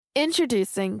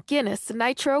Introducing Guinness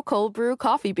Nitro Cold Brew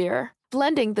Coffee Beer,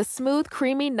 blending the smooth,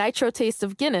 creamy nitro taste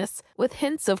of Guinness with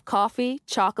hints of coffee,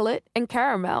 chocolate, and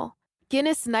caramel.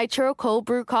 Guinness Nitro Cold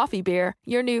Brew Coffee Beer,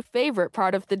 your new favorite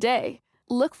part of the day.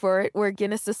 Look for it where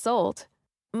Guinness is sold.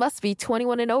 Must be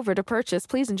 21 and over to purchase.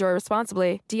 Please enjoy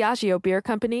responsibly. Diageo Beer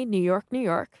Company, New York, New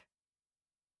York.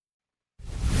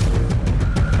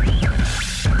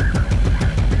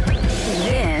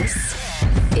 This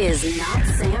is Not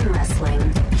Sam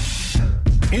Wrestling.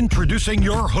 Introducing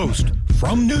your host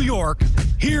from New York,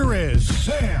 here is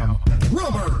Sam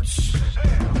Roberts.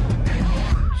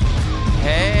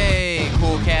 Hey,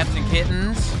 cool cats and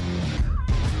kittens.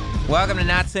 Welcome to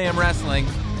Not Sam Wrestling.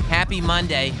 Happy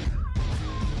Monday.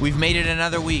 We've made it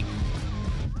another week.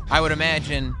 I would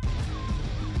imagine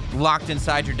locked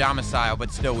inside your domicile,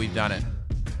 but still we've done it.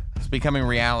 It's becoming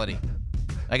reality.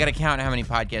 I got to count how many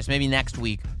podcasts. Maybe next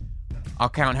week I'll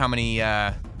count how many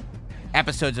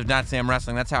episodes of Not Sam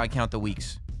Wrestling. That's how I count the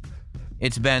weeks.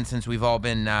 It's been since we've all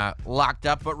been locked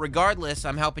up. But regardless,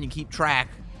 I'm helping you keep track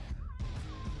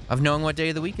of knowing what day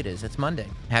of the week it is. It's Monday.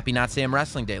 Happy Not Sam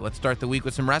Wrestling Day. Let's start the week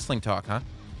with some wrestling talk, huh?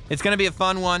 It's going to be a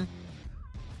fun one.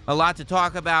 A lot to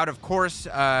talk about. Of course,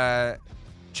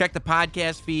 check the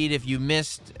podcast feed. If you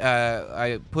missed,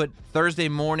 I put Thursday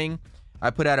morning, I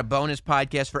put out a bonus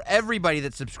podcast for everybody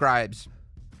that subscribes.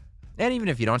 And even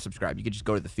if you don't subscribe, you could just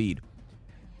go to the feed.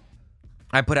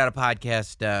 I put out a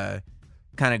podcast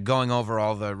kind of going over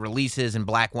all the releases and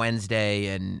Black Wednesday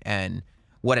and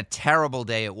what a terrible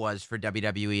day it was for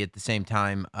WWE. At the same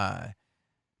time,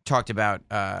 talked about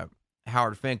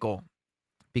Howard Finkel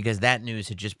because that news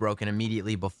had just broken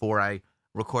immediately before I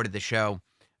recorded the show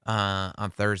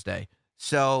on Thursday.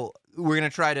 So we're going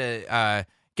to try to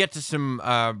get to some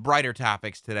brighter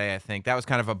topics today, I think. That was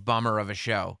kind of a bummer of a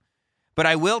show. But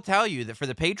I will tell you that for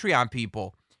the Patreon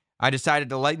people, I decided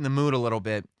to lighten the mood a little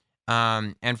bit.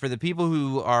 And for the people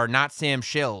who are Not Sam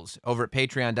shills over at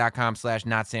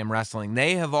patreon.com/NotSamWrestling,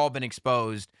 they have all been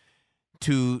exposed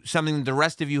to something that the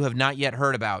rest of you have not yet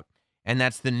heard about. And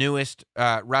that's the newest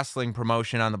wrestling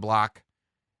promotion on the block.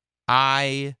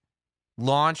 I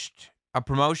launched a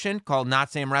promotion called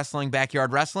Not Sam Wrestling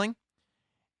Backyard Wrestling.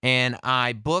 And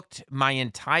I booked my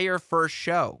entire first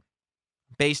show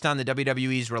based on the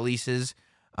WWE's releases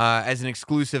as an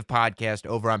exclusive podcast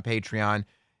over on Patreon.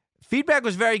 Feedback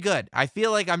was very good. I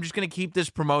feel like I'm just going to keep this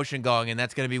promotion going, and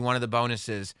that's going to be one of the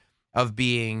bonuses of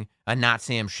being a Not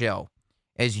Sam shill,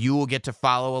 as you will get to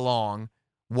follow along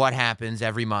what happens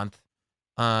every month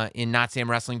in Not Sam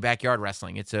Wrestling Backyard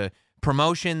Wrestling. It's a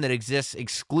promotion that exists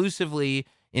exclusively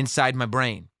inside my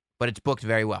brain, but it's booked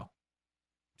very well.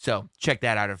 So check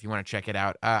that out if you want to check it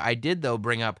out. I did, though,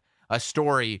 bring up a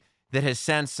story that has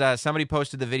since somebody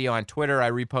posted the video on Twitter.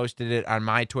 I reposted it on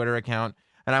my Twitter account,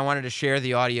 and I wanted to share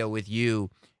the audio with you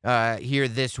here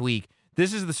this week.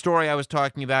 This is the story I was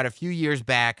talking about a few years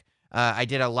back. I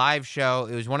did a live show.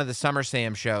 It was one of the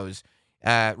SummerSlam shows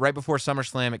right before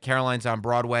SummerSlam at Caroline's on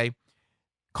Broadway.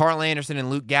 Carl Anderson and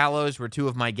Luke Gallows were two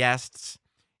of my guests,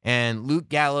 and Luke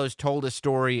Gallows told a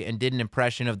story and did an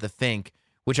impression of the Fink,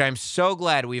 which I'm so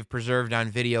glad we have preserved on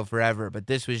video forever. But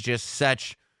this was just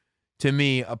such, to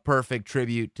me, a perfect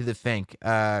tribute to the Fink.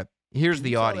 Here's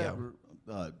the audio.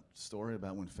 That, story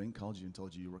about when Fink called you and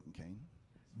told you were cocaine?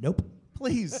 Nope.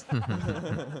 Please.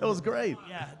 That was great.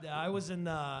 Yeah, I was in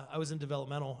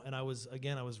developmental, and I was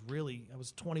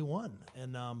 21,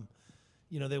 and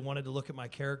they wanted to look at my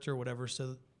character or whatever.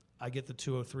 So I get the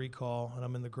 203 call, and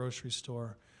I'm in the grocery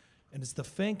store, and it's the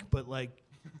Fink, but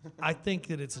I think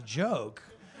that it's a joke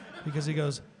because he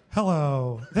goes,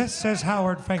 "Hello, this is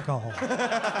Howard Finkel."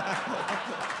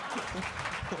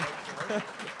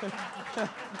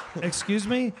 Excuse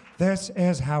me? This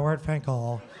is Howard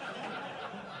Finkel.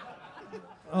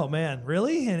 Oh, man,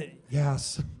 really?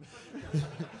 Yes.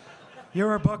 You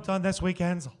were booked on this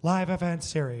weekend's live event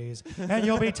series, and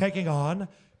you'll be taking on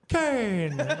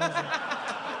Kane.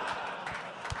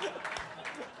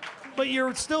 But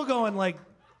you're still going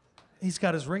he's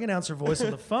got his ring announcer voice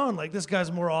on the phone. This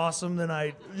guy's more awesome than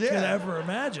I could ever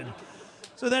imagine.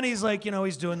 So then he's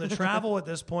he's doing the travel at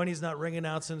this point. He's not ring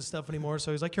announcing stuff anymore.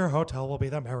 So he's your hotel will be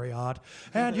the Marriott,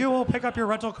 and you will pick up your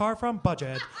rental car from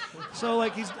Budget. So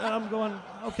I'm going,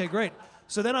 okay, great.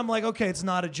 So then I'm okay, it's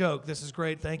not a joke. This is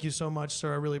great. Thank you so much,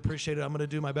 sir. I really appreciate it. I'm going to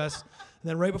do my best.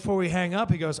 And then right before we hang up,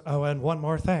 he goes, oh, and one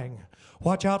more thing.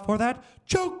 Watch out for that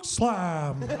choke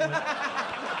slam. And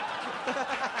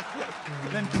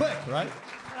then click, right?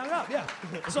 Up, yeah.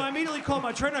 So I immediately called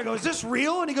my trainer. I go, is this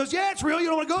real? And he goes, yeah, it's real. You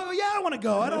don't want to go? I go, yeah, I want to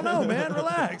go. I don't know, man.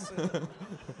 Relax.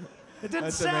 It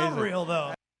didn't sound real,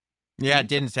 though. Yeah, it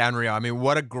didn't sound real. I mean,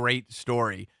 what a great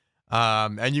story.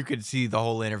 And you could see the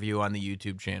whole interview on the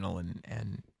YouTube channel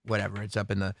and whatever. It's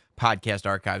up in the podcast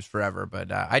archives forever.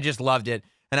 But I just loved it.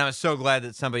 And I was so glad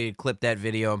that somebody had clipped that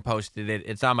video and posted it.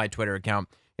 It's on my Twitter account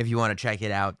if you want to check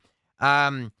it out.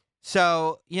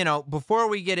 So, before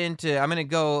we get into, I'm going to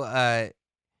go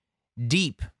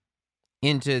deep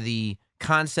into the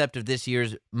concept of this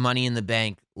year's Money in the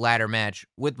Bank ladder match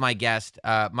with my guest,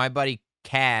 my buddy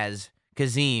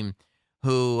Kazim,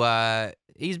 who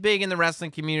he's big in the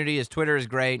wrestling community. His Twitter is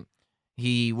great.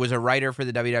 He was a writer for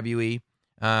the WWE,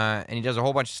 and he does a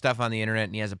whole bunch of stuff on the internet,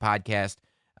 and he has a podcast.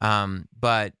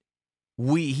 But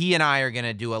he and I are going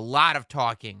to do a lot of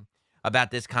talking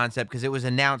about this concept because it was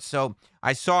announced. So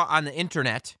I saw on the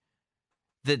internet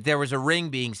that there was a ring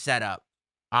being set up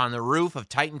on the roof of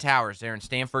Titan Towers there in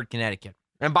Stamford, Connecticut.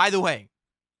 And by the way,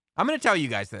 I'm going to tell you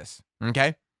guys this,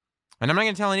 okay? And I'm not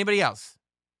going to tell anybody else.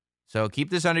 So keep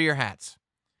this under your hats.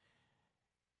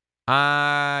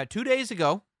 2 days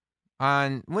ago,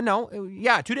 2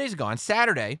 days ago, on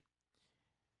Saturday,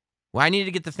 I needed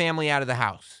to get the family out of the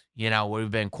house.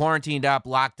 We've been quarantined up,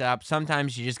 locked up.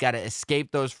 Sometimes you just got to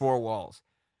escape those four walls.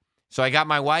 So I got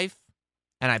my wife,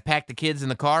 and I packed the kids in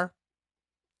the car,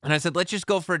 and I said, let's just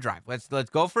go for a drive. Let's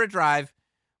go for a drive.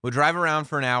 We'll drive around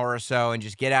for an hour or so and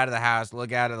just get out of the house,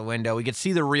 look out of the window. We could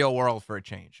see the real world for a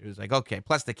change. It was like, okay,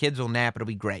 plus the kids will nap. It'll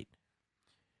be great.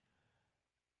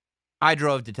 I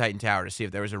drove to Titan Tower to see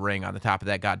if there was a ring on the top of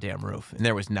that goddamn roof, and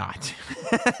there was not.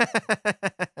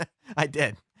 I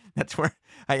did. That's where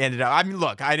I ended up. I mean,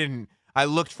 look, I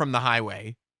looked from the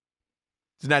highway.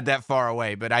 It's not that far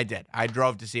away, but I did. I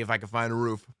drove to see if I could find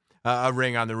a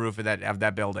ring on the roof of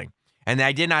that building. And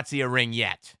I did not see a ring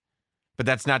yet. But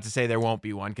that's not to say there won't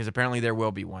be one, because apparently there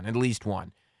will be one, at least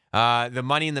one. The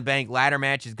Money in the Bank ladder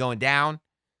match is going down,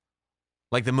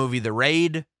 like the movie The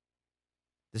Raid.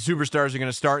 The superstars are going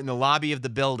to start in the lobby of the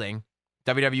building,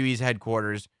 WWE's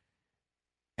headquarters,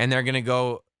 and they're going to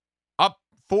go up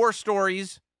 4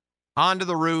 stories onto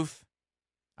the roof.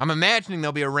 I'm imagining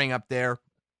there'll be a ring up there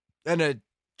and a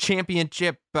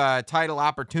championship title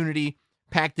opportunity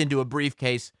packed into a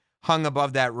briefcase hung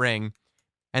above that ring.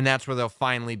 And that's where they'll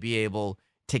finally be able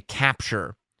to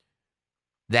capture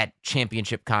that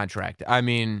championship contract. I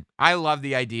mean, I love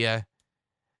the idea.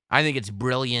 I think it's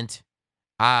brilliant.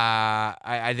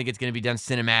 I think it's going to be done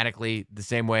cinematically the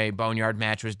same way Boneyard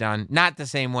match was done. Not the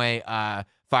same way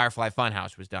Firefly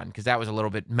Funhouse was done, because that was a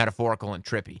little bit metaphorical and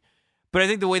trippy. But I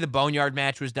think the way the Boneyard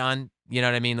match was done, you know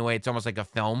what I mean? The way it's almost like a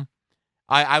film.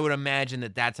 I would imagine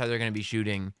that that's how they're going to be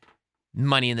shooting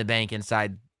Money in the Bank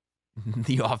inside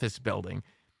the office building.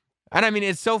 And I mean,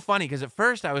 it's so funny because at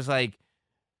first I was like,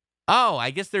 oh,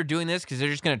 I guess they're doing this because they're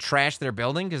just going to trash their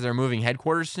building because they're moving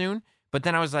headquarters soon. But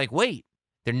then I was like, wait,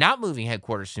 they're not moving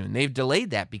headquarters soon. They've delayed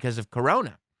that because of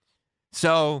Corona.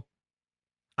 So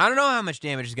I don't know how much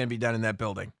damage is going to be done in that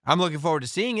building. I'm looking forward to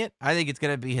seeing it. I think it's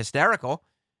going to be hysterical.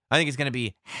 I think it's going to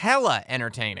be hella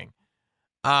entertaining.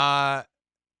 And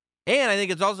I think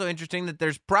it's also interesting that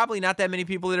there's probably not that many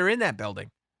people that are in that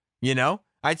building.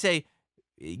 I'd say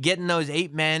getting those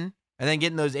 8 men and then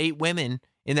getting those 8 women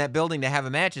in that building to have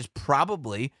a match is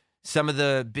probably some of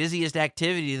the busiest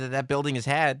activity that building has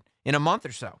had in a month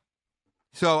or so.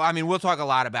 So, I mean, we'll talk a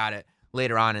lot about it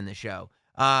later on in the show.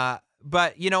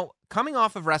 But, coming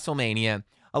off of WrestleMania,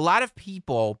 a lot of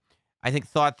people, I think,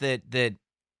 thought that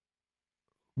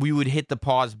we would hit the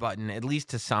pause button, at least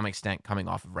to some extent, coming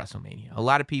off of WrestleMania. A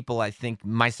lot of people, I think,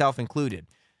 myself included,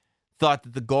 thought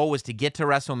that the goal was to get to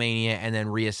WrestleMania and then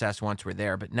reassess once we're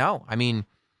there. But no, I mean,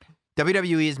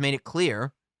 WWE has made it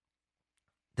clear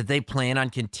that they plan on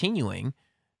continuing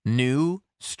new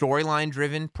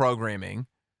storyline-driven programming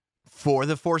for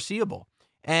the foreseeable.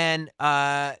 And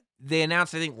they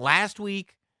announced, I think, last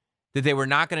week that they were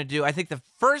not going to do, I think the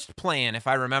first plan, if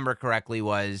I remember correctly,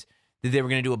 was that they were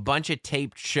going to do a bunch of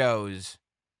taped shows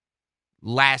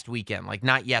last weekend, like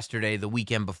not yesterday, the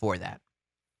weekend before that.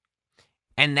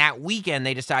 And that weekend,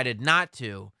 they decided not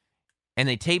to, and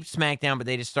they taped SmackDown, but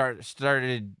they just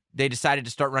they decided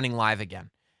to start running live again.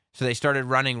 So they started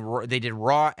running, they did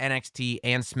Raw, NXT,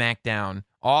 and SmackDown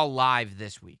all live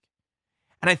this week.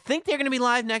 And I think they're going to be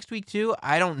live next week too.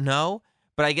 I don't know,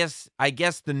 but I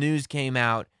guess the news came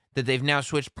out that they've now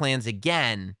switched plans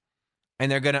again,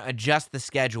 and they're going to adjust the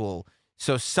schedule.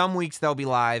 So some weeks they'll be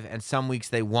live, and some weeks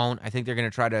they won't. I think they're going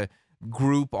to try to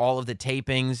group all of the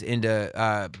tapings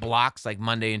into blocks, like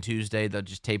Monday and Tuesday. They'll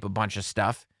just tape a bunch of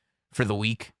stuff for the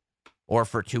week, or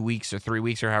for 2 weeks or 3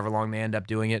 weeks, or however long they end up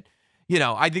doing it.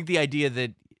 I think the idea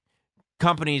that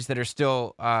companies that are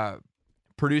still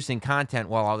producing content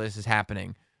while all this is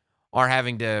happening are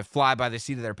having to fly by the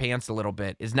seat of their pants a little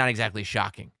bit is not exactly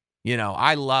shocking.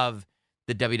 I love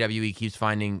that WWE keeps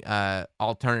finding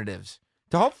alternatives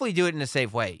to hopefully do it in a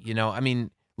safe way. You know, I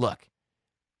mean, look,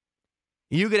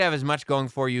 you could have as much going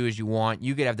for you as you want.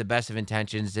 You could have the best of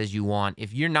intentions as you want.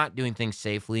 If you're not doing things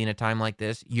safely in a time like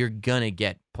this, you're going to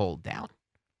get pulled down.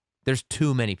 There's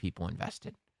too many people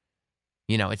invested.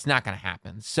 You know, it's not going to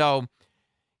happen. So,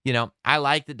 you know, I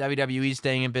like that WWE is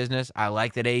staying in business. I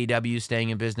like that AEW is staying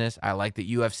in business. I like that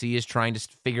UFC is trying to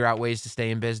figure out ways to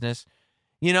stay in business.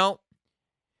 You know,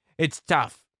 it's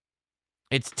tough.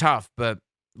 It's tough, but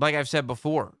like I've said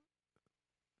before,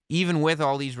 even with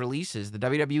all these releases, the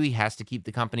WWE has to keep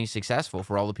the company successful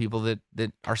for all the people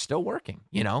that are still working,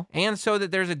 you know? And so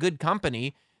that there's a good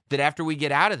company that after we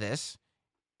get out of this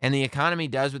and the economy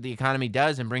does what the economy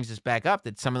does and brings us back up,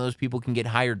 that some of those people can get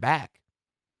hired back.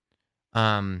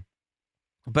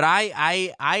 But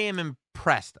I am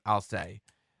impressed, I'll say,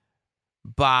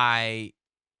 by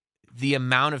the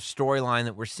amount of storyline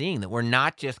that we're seeing, that we're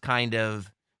not just kind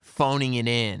of phoning it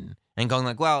in and going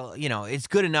like, well, you know, it's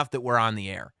good enough that we're on the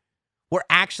air. We're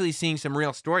actually seeing some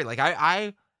real story. Like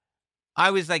I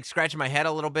was like scratching my head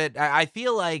a little bit. I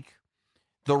feel like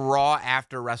the Raw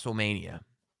after WrestleMania,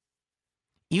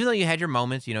 even though you had your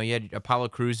moments, you know, you had Apollo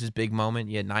Crews' big moment,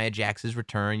 you had Nia Jax's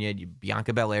return, you had your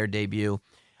Bianca Belair debut.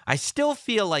 I still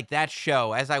feel like that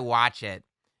show, as I watch it,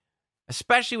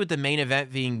 especially with the main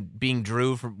event being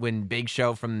Drew when Big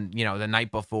Show from, you know, the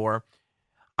night before,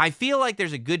 I feel like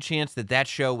there's a good chance that that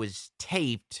show was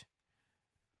taped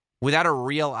without a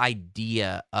real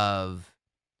idea of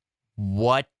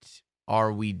what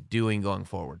are we doing going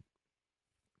forward.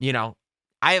 You know,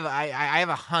 I have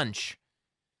a hunch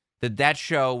that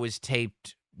show was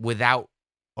taped without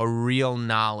a real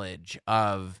knowledge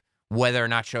of whether or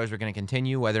not shows were going to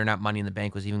continue, whether or not Money in the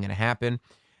Bank was even going to happen.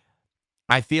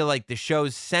 I feel like the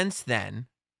shows since then,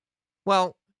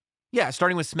 well, yeah,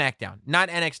 starting with SmackDown, not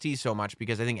NXT so much,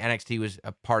 because I think NXT was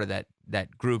a part of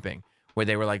that grouping where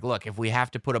they were like, look, if we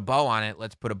have to put a bow on it,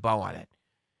 let's put a bow on it.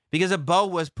 Because a bow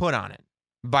was put on it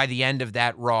by the end of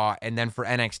that Raw, and then for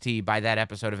NXT by that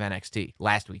episode of NXT,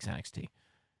 last week's NXT.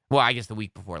 Well, I guess the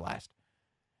week before last.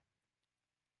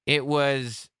 It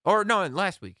was, or no,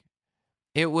 last week.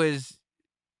 It was,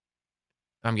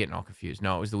 I'm getting all confused.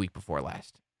 No, it was the week before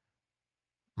last.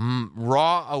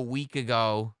 Raw a week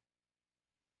ago,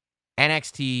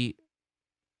 NXT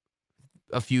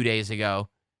a few days ago,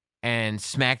 and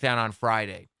SmackDown on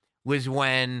Friday was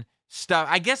when stuff,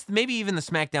 I guess maybe even the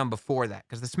SmackDown before that,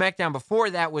 because the SmackDown before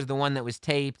that was the one that was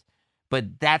taped,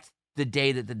 but that's the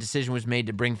day that the decision was made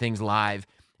to bring things live.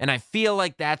 And I feel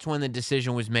like that's when the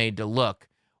decision was made to, look,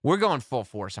 we're going full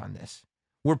force on this.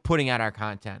 We're putting out our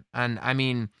content. And I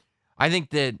mean, I think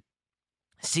that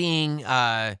seeing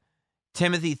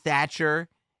Timothy Thatcher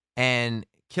and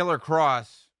Killer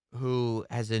Cross, who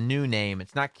has a new name,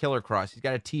 it's not Killer Cross, he's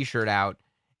got a t-shirt out,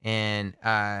 and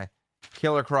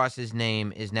Killer Cross's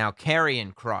name is now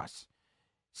Karrion Kross.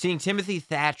 Seeing Timothy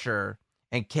Thatcher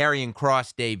and Karrion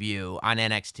Kross debut on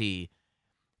NXT,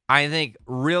 I think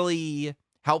really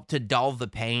helped to dull the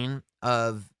pain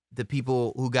of the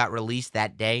people who got released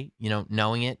that day, you know,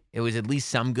 knowing it. It was at least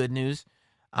some good news.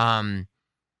 And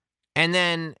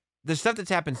then the stuff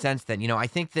that's happened since then, you know, I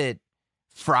think that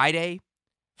Friday,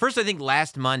 first, I think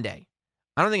last Monday,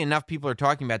 I don't think enough people are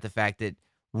talking about the fact that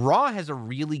Raw has a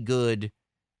really good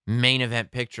main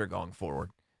event picture going forward.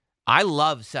 I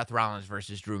love Seth Rollins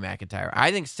versus Drew McIntyre.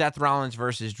 I think Seth Rollins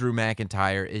versus Drew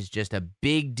McIntyre is just a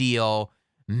big deal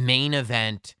main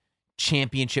event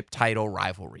championship title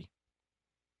rivalry,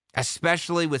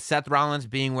 especially with Seth Rollins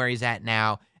being where he's at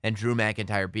now and Drew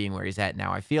McIntyre being where he's at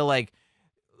now. I feel like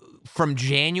from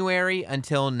January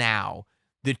until now,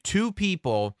 the two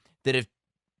people that have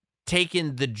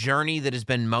taken the journey that has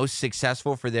been most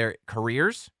successful for their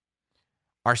careers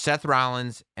are Seth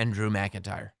Rollins and Drew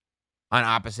McIntyre on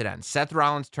opposite ends. Seth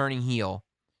Rollins turning heel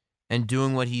and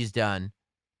doing what he's done,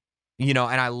 you know,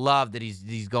 and I love that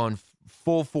he's going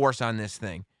full force on this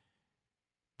thing.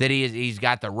 That he's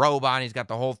got the robe on, he's got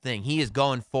the whole thing. He is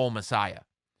going full Messiah.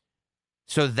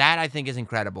 So that I think is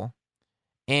incredible.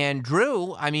 And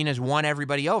Drew, I mean, has won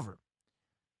everybody over.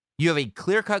 You have a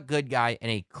clear-cut good guy and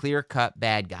a clear-cut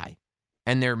bad guy.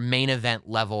 And they're main event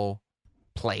level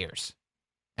players.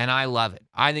 And I love it.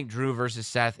 I think Drew versus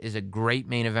Seth is a great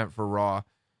main event for Raw.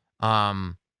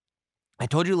 I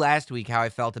told you last week how I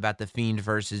felt about The Fiend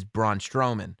versus Braun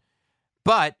Strowman.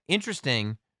 But,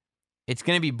 interesting, it's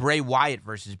going to be Bray Wyatt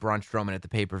versus Braun Strowman at the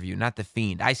pay-per-view, not The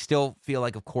Fiend. I still feel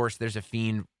like, of course, there's a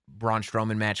Fiend-Braun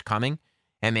Strowman match coming.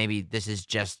 And maybe this is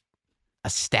just a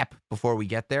step before we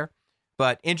get there.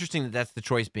 But interesting that that's the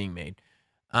choice being made.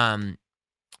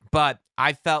 But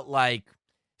I felt like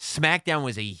SmackDown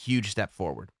was a huge step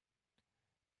forward.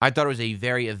 I thought it was a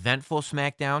very eventful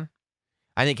SmackDown.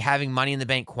 I think having Money in the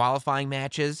Bank qualifying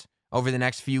matches over the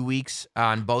next few weeks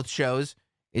on both shows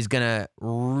is going to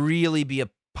really be a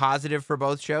positive for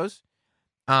both shows.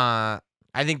 I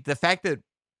think the fact that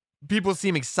people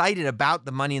seem excited about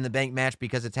the Money in the Bank match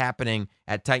because it's happening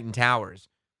at Titan Towers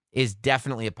is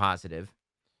definitely a positive.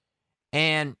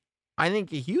 And I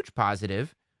think a huge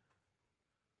positive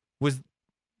was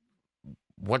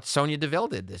what Sonya Deville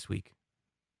did this week.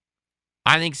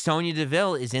 I think Sonya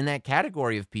Deville is in that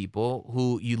category of people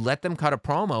who you let them cut a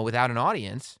promo without an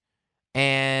audience,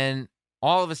 and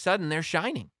all of a sudden they're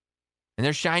shining. And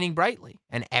they're shining brightly,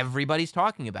 and everybody's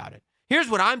talking about it. Here's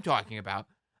what I'm talking about.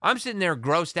 I'm sitting there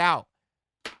grossed out.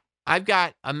 I've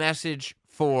got a message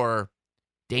for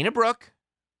Dana Brooke,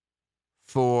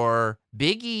 for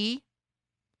Big E,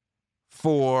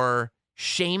 for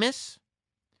Sheamus,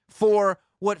 for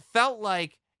what felt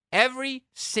like every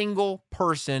single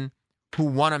person who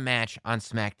won a match on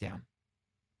SmackDown.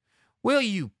 Will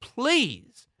you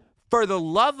please, for the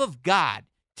love of God,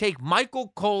 take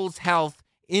Michael Cole's health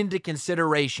into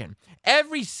consideration?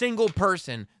 Every single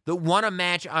person that won a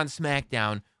match on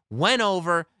SmackDown went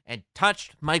over and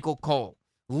touched Michael Cole.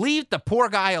 Leave the poor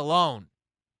guy alone.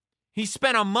 He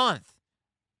spent a month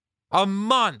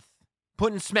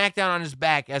putting SmackDown on his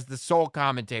back as the sole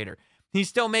commentator. He's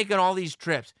still making all these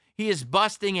trips. He is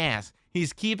busting ass.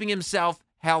 He's keeping himself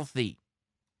healthy.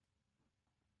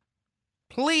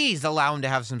 Please allow him to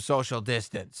have some social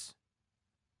distance.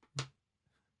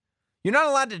 You're not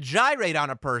allowed to gyrate on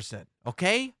a person,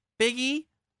 okay, Big E?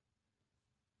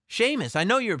 Sheamus, I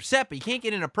know you're upset, but you can't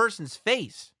get in a person's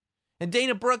face. And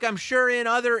Dana Brooke, I'm sure in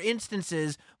other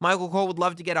instances, Michael Cole would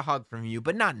love to get a hug from you,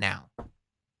 but not now.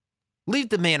 Leave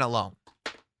the man alone.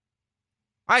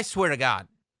 I swear to God,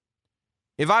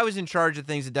 if I was in charge of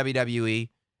things at WWE,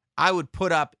 I would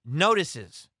put up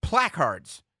notices,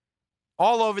 placards,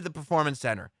 all over the Performance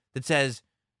Center that says,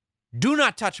 do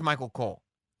not touch Michael Cole.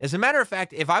 As a matter of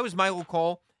fact, if I was Michael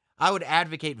Cole, I would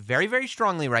advocate very, very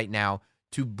strongly right now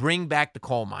to bring back the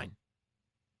coal mine.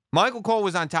 Michael Cole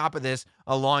was on top of this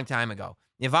a long time ago.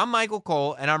 If I'm Michael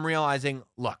Cole and I'm realizing,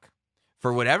 look,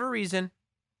 for whatever reason,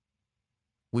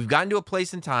 we've gotten to a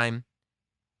place in time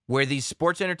where these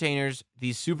sports entertainers,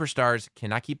 these superstars,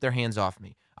 cannot keep their hands off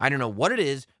me. I don't know what it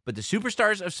is, but the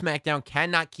superstars of SmackDown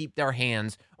cannot keep their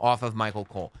hands off of Michael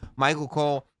Cole. Michael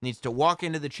Cole needs to walk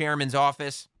into the chairman's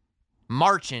office,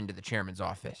 march into the chairman's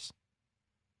office,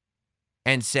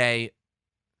 and say,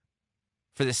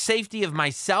 for the safety of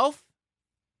myself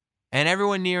and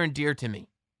everyone near and dear to me,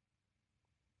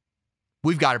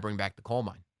 we've got to bring back the coal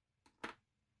mine.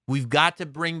 We've got to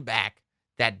bring back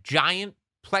that giant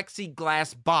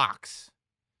plexiglass box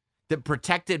that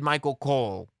protected Michael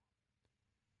Cole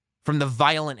from the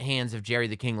violent hands of Jerry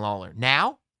the King Lawler.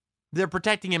 Now, they're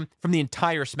protecting him from the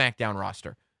entire SmackDown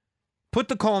roster. Put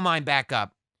the coal mine back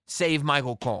up. Save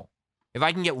Michael Cole. If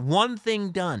I can get one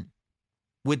thing done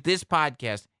with this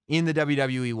podcast in the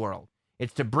WWE world,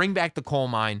 it's to bring back the coal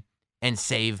mine and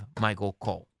save Michael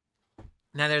Cole.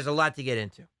 Now, there's a lot to get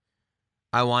into.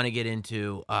 I want to get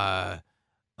into the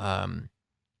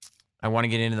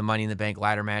Money in the Bank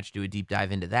ladder match, do a deep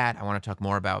dive into that. I want to talk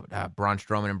more about Braun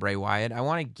Strowman and Bray Wyatt. I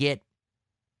want to get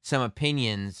some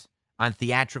opinions on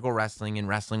theatrical wrestling and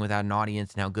wrestling without an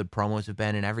audience and how good promos have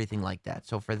been and everything like that.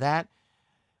 So for that,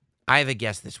 I have a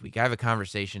guest this week. I have a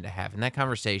conversation to have, and that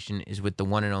conversation is with the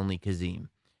one and only Kazim.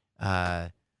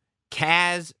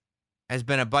 Kaz has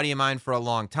been a buddy of mine for a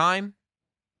long time.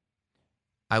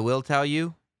 I will tell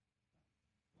you,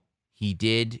 he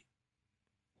did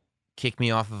kick me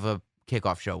off of a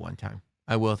kickoff show one time.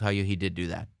 I will tell you he did do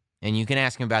that. And you can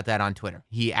ask him about that on Twitter.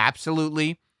 He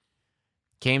absolutely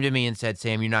came to me and said,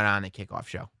 Sam, you're not on the kickoff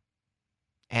show.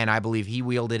 And I believe he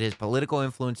wielded his political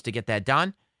influence to get that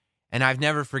done. And I've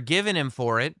never forgiven him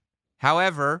for it.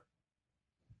 However,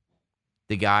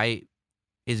 the guy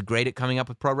is great at coming up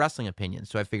with pro wrestling opinions,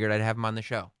 so I figured I'd have him on the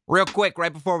show. Real quick,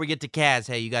 right before we get to Kaz,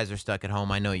 hey, you guys are stuck at home.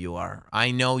 I know you are.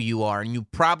 I know you are. And you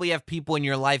probably have people in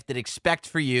your life that expect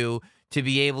for you to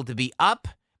be able to be up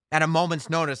at a moment's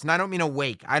notice. And I don't mean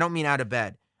awake. I don't mean out of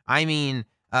bed. I mean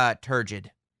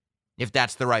turgid, if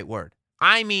that's the right word.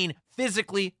 I mean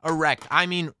physically erect. I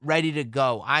mean ready to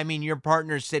go. I mean your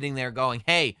partner's sitting there going,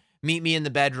 hey, meet me in the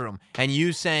bedroom. And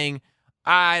you saying,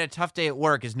 I had a tough day at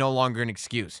work is no longer an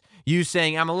excuse. You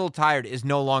saying, I'm a little tired is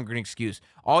no longer an excuse.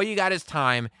 All you got is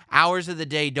time. Hours of the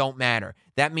day don't matter.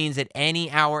 That means at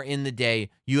any hour in the day,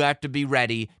 you have to be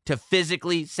ready to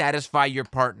physically satisfy your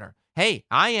partner. Hey,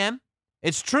 I am.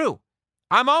 It's true.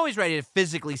 I'm always ready to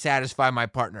physically satisfy my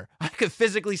partner. I could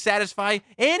physically satisfy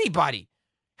anybody.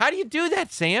 How do you do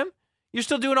that, Sam? You're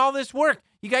still doing all this work.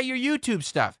 You got your YouTube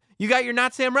stuff. You got your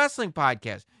Not Sam Wrestling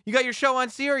podcast. You got your show on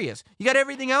Sirius. You got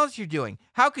everything else you're doing.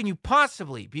 How can you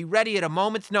possibly be ready at a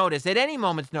moment's notice, at any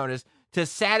moment's notice, to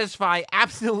satisfy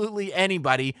absolutely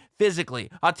anybody physically?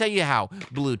 I'll tell you how.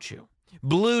 Blue Chew.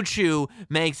 Blue Chew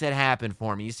makes it happen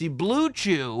for me. You see, Blue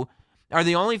Chew are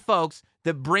the only folks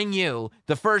that bring you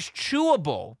the first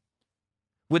chewable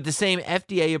with the same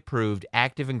FDA-approved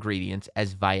active ingredients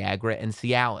as Viagra and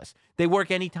Cialis. They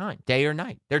work anytime, day or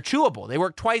night. They're chewable. They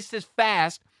work twice as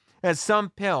fast as some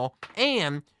pill,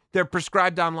 and they're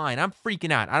prescribed online. I'm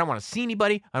freaking out. I don't want to see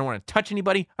anybody. I don't want to touch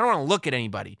anybody. I don't want to look at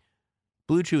anybody.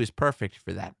 Blue Chew is perfect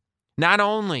for that. Not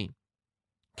only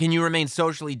can you remain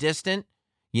socially distant,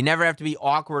 you never have to be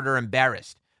awkward or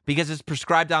embarrassed because it's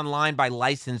prescribed online by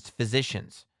licensed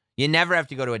physicians. You never have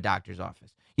to go to a doctor's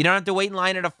office. You don't have to wait in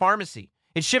line at a pharmacy.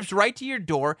 It ships right to your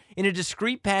door in a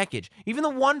discreet package. Even the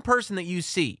one person that you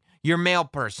see, your mail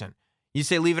person, you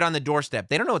say leave it on the doorstep.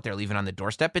 They don't know what they're leaving on the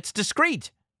doorstep. It's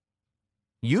discreet.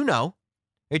 You know.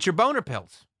 It's your boner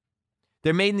pills.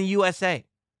 They're made in the USA.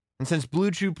 And since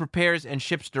Blue Chew prepares and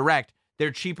ships direct,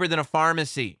 they're cheaper than a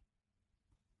pharmacy.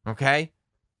 Okay?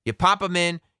 You pop them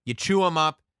in, you chew them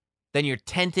up, then you're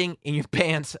tenting in your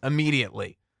pants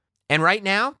immediately. And right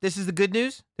now, this is the good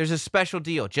news. There's a special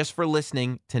deal just for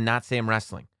listening to Not Sam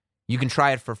Wrestling. You can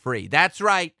try it for free. That's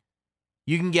right.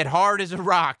 You can get hard as a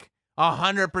rock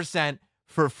 100%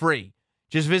 for free.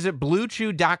 Just visit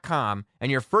BlueChew.com,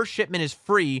 and your first shipment is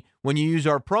free when you use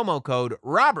our promo code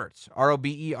ROBERTS,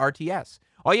 ROBERTS.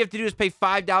 All you have to do is pay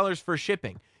 $5 for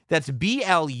shipping. That's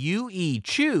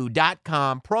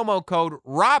BLUEChew.com, promo code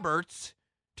ROBERTS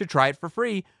to try it for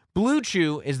free. Blue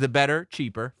Chew is the better,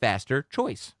 cheaper, faster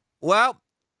choice. Well,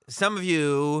 some of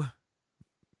you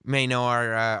may know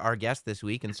our guest this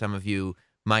week, and some of you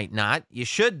might not. You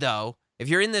should, though. If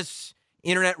you're in this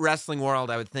internet wrestling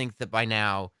world, I would think that by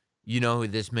now you know who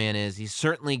this man is. He's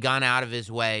certainly gone out of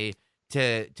his way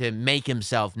to make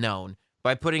himself known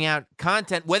by putting out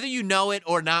content, whether you know it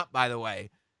or not, by the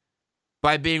way,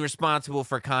 by being responsible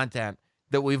for content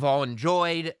that we've all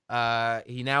enjoyed.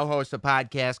 He now hosts a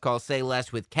podcast called Say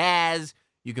Less with Kaz.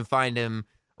 You can find him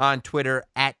on Twitter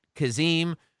at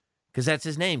Kazim, because that's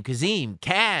his name, Kazim,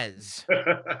 Kaz.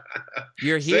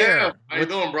 You're here. Sam, how you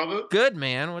doing, brother? Good,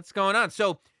 man. What's going on?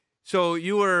 So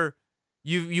you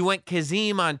went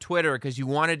Kazim on Twitter because you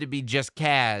wanted to be just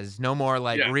Kaz, no more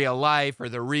like real life or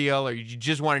the real, or you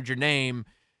just wanted your name,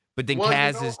 but then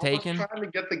Kaz is taken. I was trying to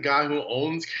get the guy who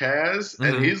owns Kaz,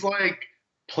 and he's like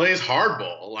plays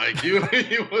hardball. Like he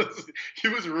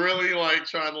was really like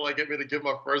trying to like get me to give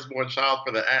my firstborn child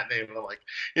for the at name, and I'm like,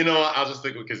 you know what? I'll just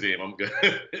stick with Kazim. I'm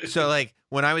good. So like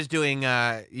when I was doing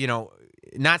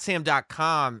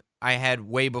notsam.com, I had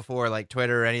way before like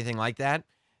Twitter or anything like that.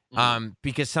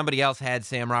 Because somebody else had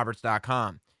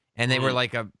samroberts.com, and they were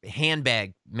like a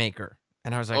handbag maker.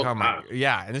 And I was like, oh my,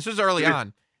 yeah. And this was early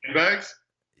on. Handbags?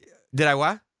 Did I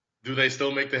what? Do they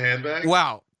still make the handbags?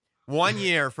 Wow. One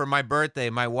year for my birthday,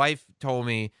 my wife told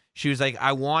me, she was like,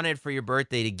 I wanted for your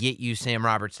birthday to get you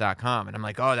samroberts.com. And I'm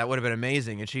like, oh, that would have been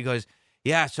amazing. And she goes,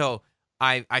 yeah, so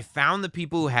I found the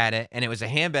people who had it, and it was a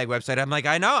handbag website. I'm like,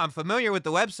 I know, I'm familiar with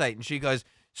the website. And she goes,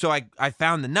 so I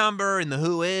found the number and the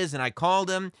who is, and I called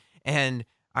them, and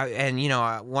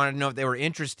I wanted to know if they were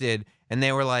interested, and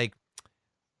they were like,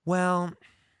 well,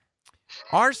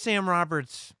 our Sam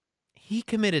Roberts, he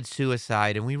committed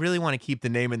suicide, and we really want to keep the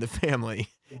name in the family.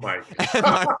 Oh my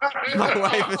my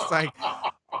wife is like,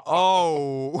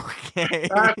 oh, okay.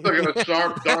 That's like a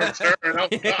sharp, dark turn.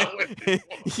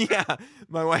 Yeah,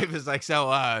 my wife is like,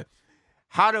 so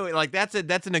how do we, like, that's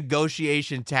a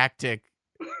negotiation tactic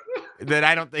that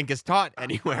I don't think is taught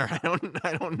anywhere. I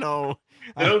don't know.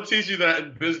 They don't teach you that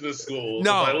in business school.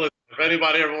 No. Like, listen, if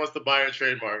anybody ever wants to buy a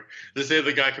trademark, just say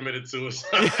the guy committed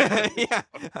suicide. Yeah.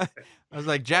 I was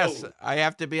like, Jess, I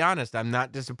have to be honest. I'm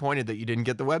not disappointed that you didn't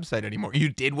get the website anymore. You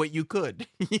did what you could.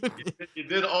 You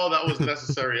did all that was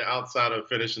necessary outside of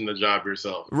finishing the job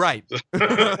yourself. Right.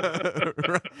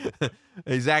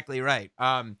 Exactly right.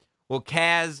 Well,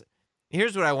 Kaz,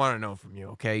 here's what I want to know from you,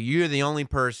 okay? You're the only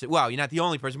person, well, you're not the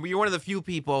only person, but you're one of the few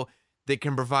people that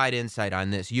can provide insight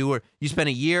on this. You spent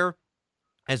a year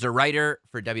as a writer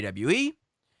for WWE.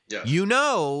 Yes. You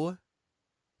know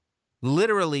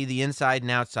literally the inside and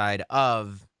outside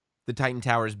of the Titan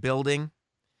Towers building.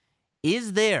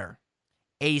 Is there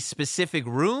a specific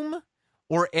room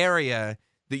or area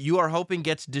that you are hoping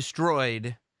gets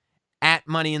destroyed at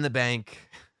Money in the Bank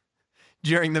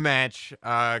during the match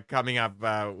coming up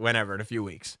whenever, in a few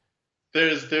weeks?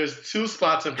 There's two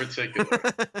spots in particular.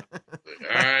 All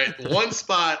right. One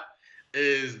spot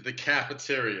is the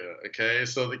cafeteria. Okay.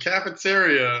 So the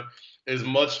cafeteria is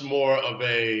much more of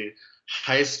a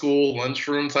high school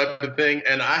lunchroom type of thing,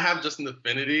 and I have just an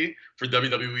affinity for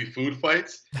WWE food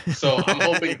fights, so I'm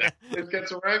hoping that it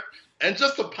gets wrecked. And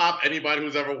just to pop anybody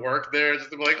who's ever worked there, just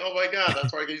to be like, oh my God,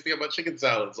 that's where I used to get my chicken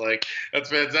salads. Like, that's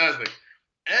fantastic.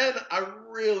 And I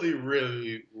really,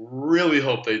 really, really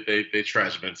hope they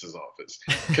trash Vince's office,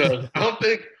 because I don't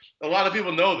think a lot of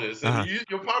people know this. And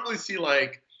you'll probably see,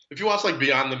 like, if you watch like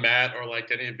Beyond the Mat or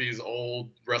like any of these old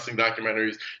wrestling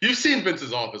documentaries, you've seen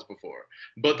Vince's office before.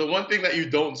 But the one thing that you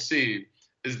don't see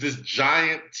is this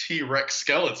giant T-Rex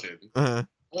skeleton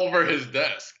over his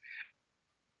desk.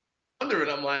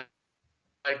 I'm like,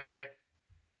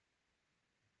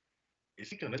 is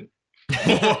he gonna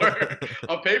for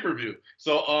a pay-per-view?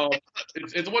 So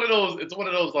it's one of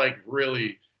those like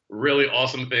really, really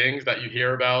awesome things that you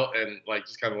hear about, and like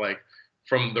just kind of like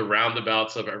from the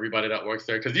roundabouts of everybody that works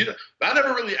there, because I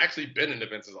never really actually been into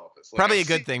Vince's office. Like, probably a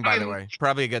good thing, by the way.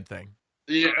 Probably a good thing.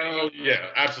 Yeah, yeah,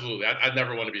 absolutely. I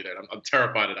never want to be there. I'm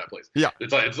terrified of that place. Yeah,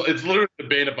 it's like it's literally the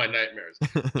bane of my nightmares.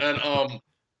 And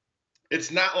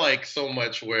it's not like so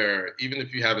much where even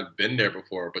if you haven't been there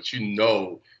before, but you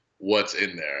know what's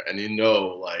in there, and you know,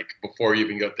 like, before you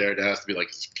even get there, there has to be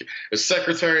like a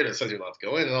secretary that says you're allowed to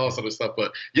go in and all this other stuff.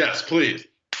 But yes, please.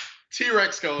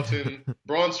 T-Rex skeleton,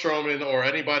 Braun Strowman, or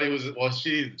anybody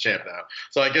she's the champ now.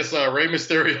 So I guess Rey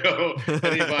Mysterio,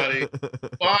 anybody,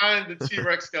 find the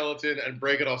T-Rex skeleton and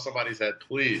break it off somebody's head,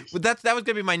 please. But that was going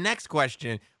to be my next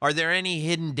question. Are there any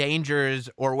hidden dangers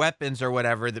or weapons or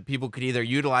whatever that people could either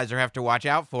utilize or have to watch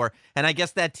out for? And I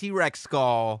guess that T-Rex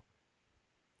skull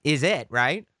is it,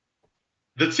 right?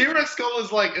 The T-Rex skull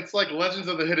is like, it's like Legends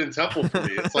of the Hidden Temple for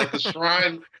me. It's like the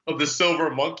shrine of the silver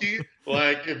monkey.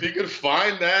 Like, if you could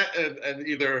find that and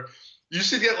either, you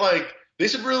should get like, they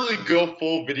should really go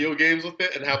full video games with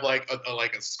it and have like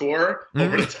a score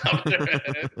over the top of their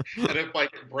head. And if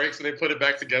like it breaks and they put it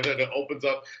back together and it opens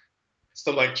up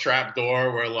some like trap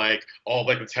door where like all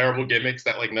like the terrible gimmicks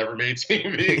that like never made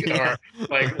TV are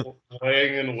like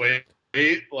laying in wait.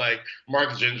 Like Mark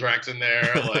Jindrak's in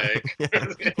there, like,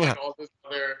 like all this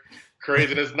other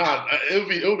craziness.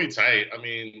 It'll be tight. I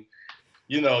mean,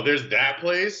 there's that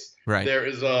place. Right. There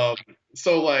is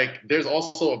so like there's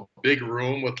also a big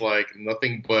room with like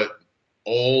nothing but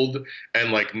old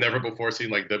and like never before seen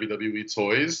like WWE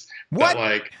toys. What? That,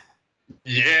 like,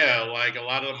 yeah, like a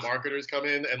lot of the marketers come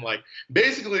in and like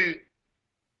basically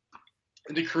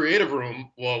in the creative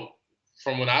room. Well,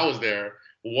 from when I was there.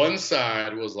 One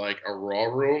side was like a Raw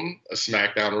room, a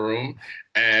SmackDown room,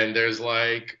 and there's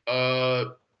like,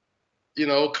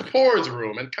 Kapoor's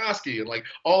room and Koski and like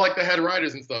all like the head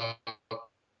writers and stuff.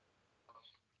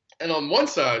 And on one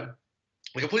side,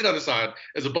 the complete other side,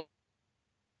 is a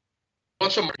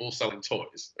bunch of people selling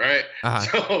toys, right?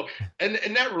 So, and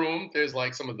in that room, there's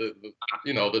like some of the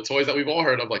the toys that we've all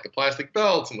heard of, like the plastic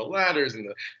belts and the ladders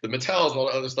and the Mattels and all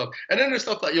that other stuff. And then there's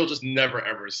stuff that you'll just never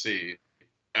ever see.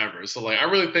 Ever. So like I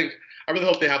really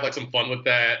hope they have like some fun with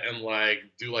that and like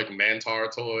do like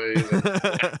Mantar toys and,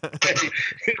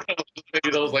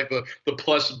 maybe those like the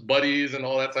plush buddies and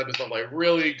all that type of stuff. Like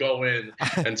really go in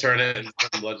and turn it into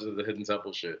some Legends of the Hidden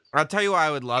Temple shit. I'll tell you why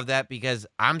I would love that, because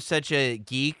I'm such a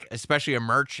geek, especially a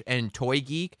merch and toy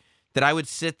geek, that I would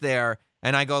sit there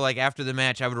and I go like after the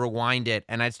match, I would rewind it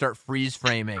and I'd start freeze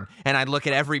framing and I'd look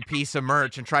at every piece of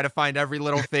merch and try to find every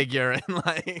little figure and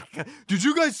like, did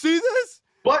you guys see this?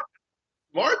 But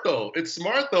it's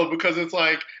smart though, because it's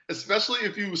like, especially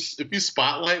if you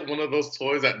spotlight one of those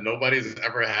toys that nobody's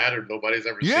ever had or nobody's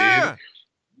ever seen, that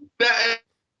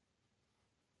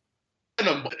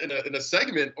in a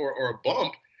segment or a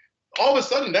bump, all of a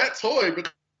sudden that toy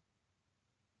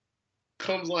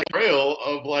becomes like a trail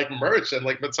of like merch and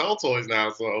like Mattel toys now.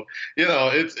 So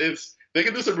it's they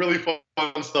can do some really fun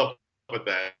stuff with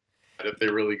that if they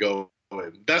really go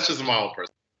in. That's just my own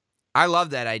personal. I love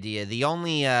that idea. The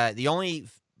only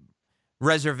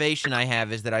reservation I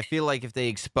have is that I feel like if they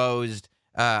exposed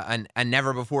a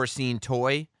never-before-seen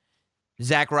toy,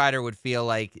 Zack Ryder would feel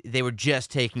like they were just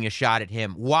taking a shot at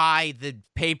him. Why the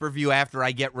pay-per-view after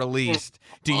I get released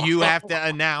do you have to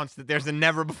announce that there's a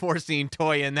never-before-seen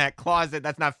toy in that closet?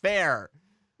 That's not fair.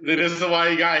 This is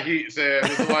why he got heat, Sam.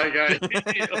 This is why he got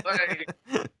heat. Like,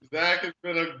 Zack has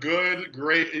been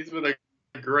he's been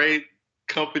a great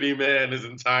company man his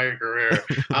entire career.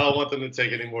 I don't want them to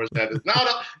take any more steps.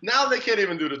 Now they can't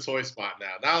even do the toy spot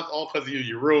now. Now it's all because of you.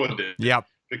 You ruined it. Yep.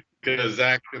 Because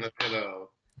Zack's gonna,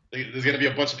 there's gonna be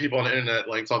a bunch of people on the internet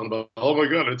like talking about, oh my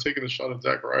God, they're taking a shot at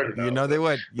Zack Ryder now. They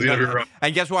would.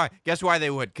 And guess why? Guess why they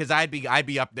would? Because I'd be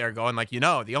up there going like,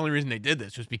 the only reason they did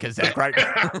this was because Zack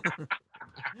Ryder.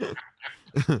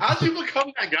 How'd you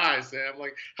become that guy, Sam?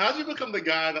 Like, how'd you become the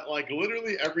guy that, like,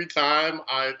 literally every time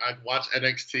I watch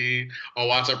NXT or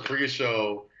watch a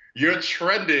pre-show, you're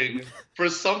trending for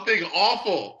something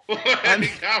awful?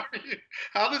 Like,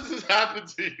 how does this happen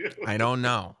to you? I don't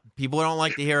know. People don't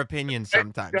like to hear opinions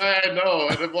sometimes. Yeah, I know.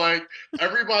 And I'm like,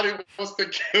 everybody wants to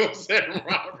kill Sam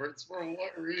Roberts. For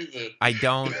what reason? I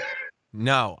don't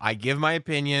know. I give my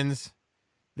opinions.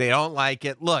 They don't like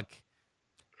it. Look,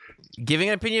 giving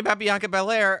an opinion about Bianca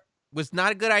Belair was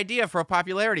not a good idea for a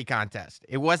popularity contest.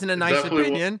 It wasn't a nice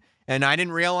opinion, and I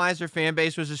didn't realize her fan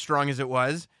base was as strong as it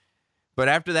was. But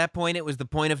after that point, it was the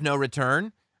point of no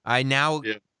return. I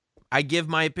give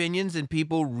my opinions, and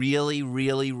people really,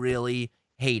 really, really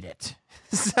hate it.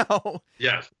 So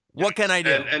yes, what can I do?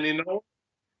 And you know,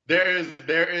 there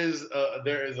is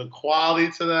a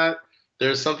quality to that.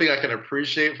 There's something I can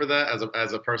appreciate for that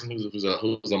as a person who's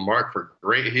a mark for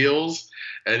great heels,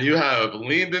 and you have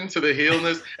leaned into the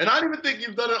heelness. And I don't even think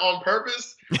you've done it on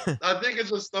purpose. I think it's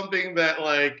just something that,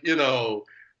 like, you know,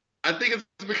 I think it's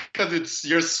because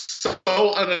you're so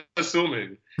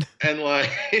unassuming, and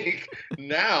like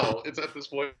now it's at this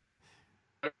point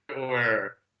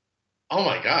where, oh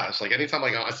my gosh, like anytime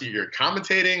like I see you're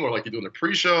commentating or like you're doing a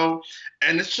pre-show,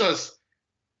 and it's just,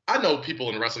 I know people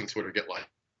in wrestling Twitter get like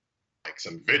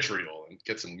some vitriol and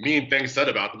get some mean things said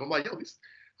about them. I'm like, yo,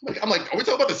 I'm like, are we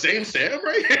talking about the same Sam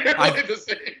right here? Like the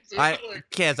same Sam?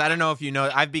 Kaz, I don't know if you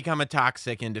know, I've become a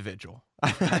toxic individual.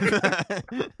 I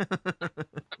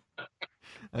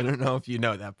don't know if you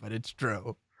know that, but it's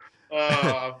true.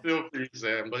 I feel for you,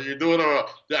 Sam. But you're doing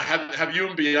have you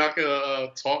and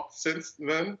Bianca talked since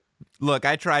then? Look,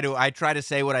 I try to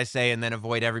say what I say and then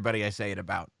avoid everybody I say it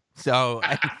about. So,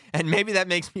 and maybe that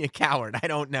makes me a coward. I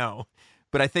don't know.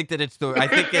 But I think that it's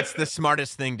the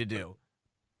smartest thing to do.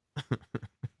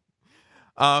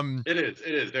 It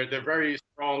is. They're very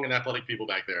strong and athletic people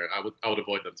back there. I would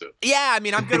avoid them too. Yeah, I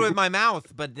mean, I'm good with my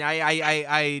mouth, but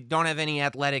I don't have any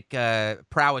athletic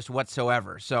prowess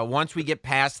whatsoever. So once we get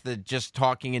past the just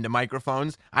talking into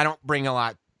microphones, I don't bring a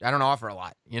lot. I don't offer a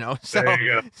lot, you know. So there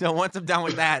you go. So once I'm done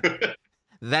with that,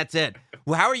 that's it.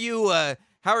 Well, how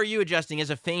are you adjusting as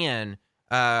a fan?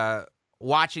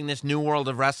 Watching this new world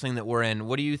of wrestling that we're in,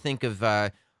 what do you think of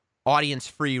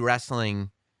audience-free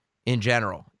wrestling in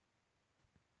general?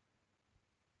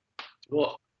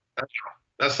 Well,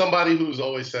 as somebody who's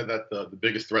always said that the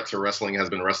biggest threat to wrestling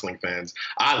has been wrestling fans,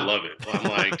 I love it. I'm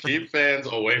like, keep fans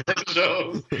away from the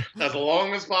shows as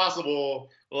long as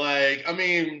possible. Like, I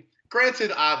mean,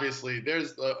 granted, obviously,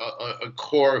 there's a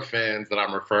core of fans that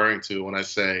I'm referring to when I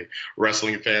say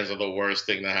wrestling fans are the worst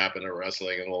thing that happened to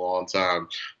wrestling in a long time.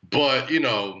 But, you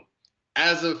know,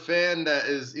 as a fan that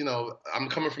is, you know, I'm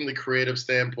coming from the creative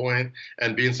standpoint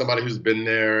and being somebody who's been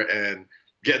there and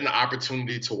getting the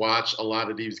opportunity to watch a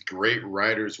lot of these great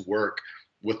writers work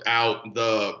without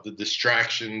the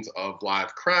distractions of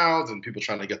live crowds and people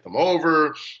trying to get them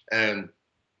over, and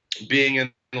being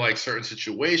in like certain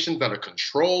situations that are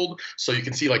controlled, so you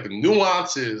can see like the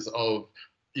nuances of,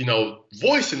 you know,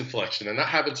 voice inflection and not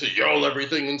having to yell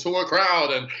everything into a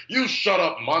crowd and you shut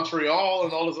up Montreal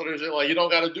and all this other shit. Like, you don't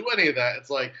got to do any of that. It's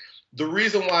like the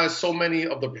reason why so many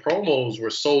of the promos were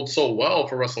sold so well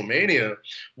for WrestleMania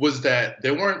was that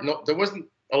there wasn't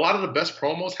a lot of the best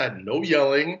promos had no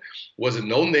yelling, wasn't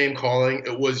no name calling.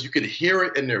 It was, you could hear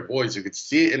it in their voice. You could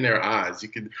see it in their eyes. You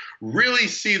could really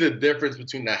see the difference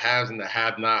between the haves and the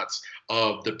have-nots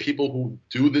of the people who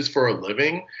do this for a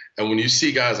living. And when you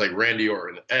see guys like Randy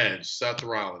Orton, Edge, Seth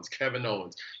Rollins, Kevin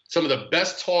Owens, some of the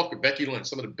best talkers, Becky Lynch,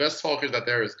 some of the best talkers that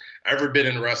there has ever been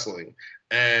in wrestling,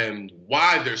 and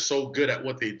why they're so good at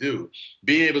what they do.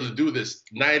 Being able to do this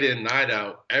night in, night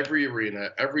out, every arena,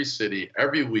 every city,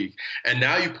 every week. And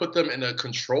now you put them in a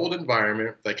controlled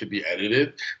environment that could be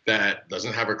edited, that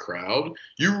doesn't have a crowd.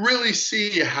 You really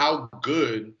see how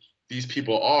good these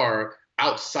people are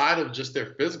outside of just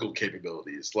their physical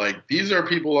capabilities. Like, these are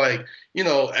people like, you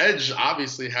know, Edge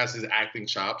obviously has his acting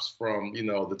chops from, you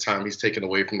know, the time he's taken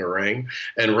away from the ring.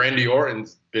 And Randy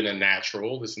Orton's been a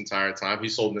natural this entire time. He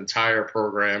sold an entire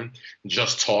program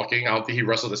just talking. I don't think he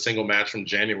wrestled a single match from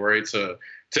January to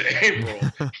April.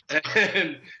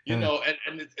 And, you know,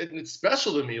 and it's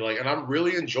special to me. Like, and I'm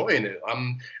really enjoying it.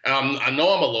 I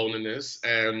know I'm alone in this.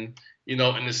 And, you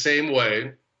know, in the same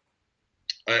way,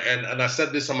 and I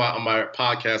said this on my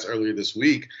podcast earlier this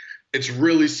week, it's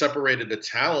really separated the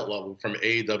talent level from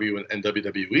AEW and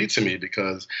WWE to me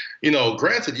because, you know,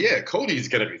 granted, yeah, Cody's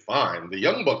going to be fine. The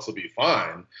Young Bucks will be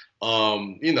fine.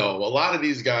 You know, a lot of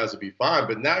these guys will be fine.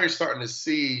 But now you're starting to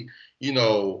see, you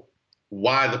know,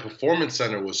 why the Performance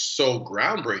Center was so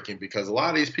groundbreaking, because a lot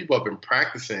of these people have been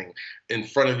practicing in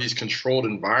front of these controlled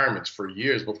environments for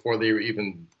years before they were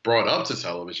even brought up to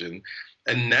television.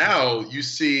 And now you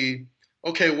see,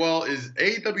 okay, well, is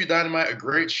AEW Dynamite a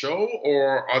great show,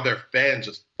 or are their fans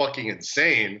just fucking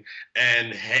insane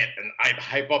and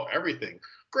hype up everything?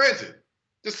 Granted,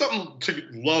 there's something to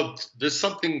love. There's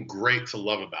something great to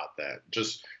love about that.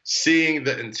 Just seeing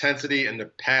the intensity and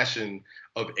the passion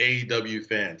of AEW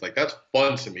fans. Like, that's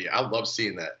fun to me. I love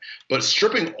seeing that. But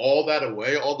stripping all that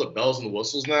away, all the bells and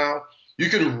whistles now, you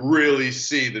can really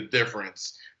see the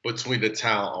difference between the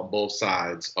talent on both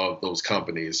sides of those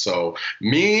companies. So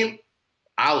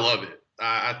I love it.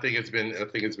 I think it's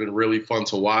been really fun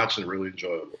to watch and really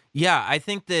enjoyable. Yeah, I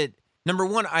think that, number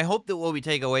one, I hope that what we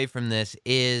take away from this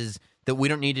is that we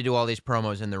don't need to do all these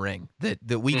promos in the ring.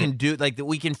 That we can do, like, that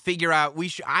we can figure out.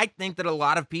 I think that a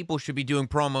lot of people should be doing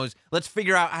promos. Let's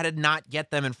figure out how to not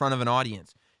get them in front of an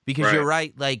audience. Because You're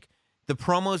right, like, the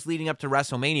promos leading up to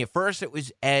WrestleMania, first it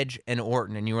was Edge and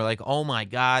Orton, and you were like, oh my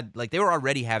God. Like, they were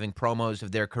already having promos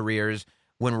of their careers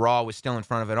when Raw was still in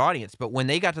front of an audience. But when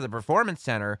they got to the Performance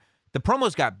Center, the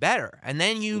promos got better. And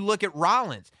then you look at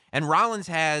Rollins, and Rollins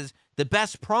has the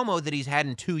best promo that he's had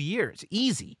in 2 years.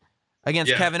 Easy.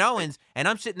 Against Kevin Owens, and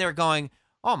I'm sitting there going,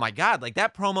 oh my God, like,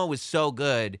 that promo was so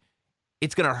good,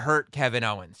 it's going to hurt Kevin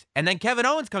Owens. And then Kevin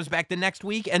Owens comes back the next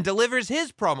week and delivers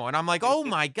his promo, and I'm like, oh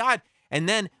my God. And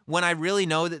then when I really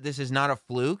know that this is not a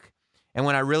fluke, and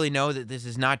when I really know that this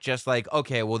is not just like,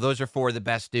 okay, well, those are 4 of the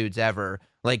best dudes ever,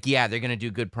 like, yeah, they're going to do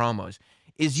good promos.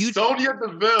 Sonya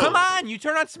Deville. Come on, you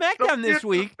turn on SmackDown this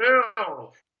week.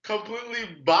 Deville completely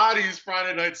bodies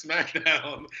Friday Night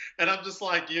SmackDown, and I'm just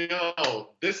like, yo,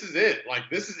 this is it. Like,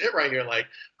 this is it right here. Like,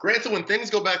 granted, when things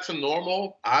go back to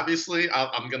normal, obviously,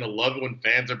 I'm gonna love it when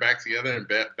fans are back together and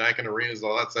back in arenas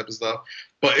and all that type of stuff.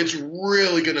 But it's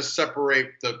really gonna separate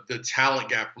the talent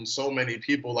gap from so many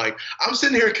people. Like, I'm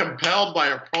sitting here compelled by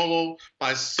a promo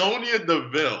by Sonya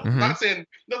Deville. I'm not saying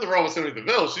nothing wrong with Sonya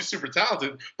Deville; she's super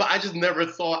talented, but I just never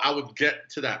thought I would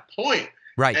get to that point.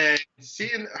 Right. And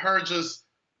seeing her just,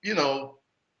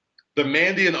 the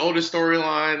Mandy and Otis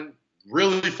storyline,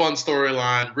 really fun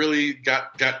storyline, really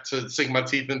got to sink my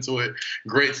teeth into it.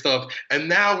 Great stuff. And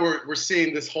now we're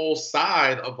seeing this whole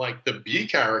side of, like, the B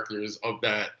characters of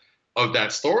that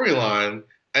storyline.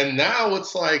 And now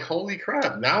it's like, holy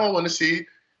crap, now I want to see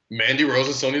Mandy Rose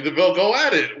and Sonya Deville go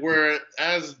at it.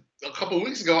 Whereas a couple of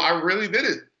weeks ago, I really did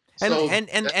it.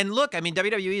 And look, I mean,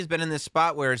 WWE has been in this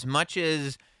spot where, as much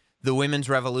as the women's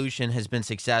revolution has been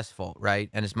successful, right?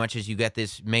 And as much as you get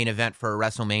this main event for a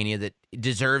WrestleMania that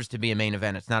deserves to be a main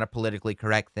event, it's not a politically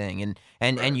correct thing.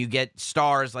 And you get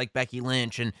stars like Becky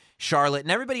Lynch and Charlotte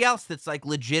and everybody else that's like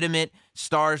legitimate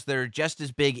stars that are just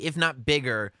as big, if not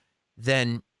bigger,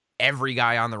 than every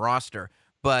guy on the roster.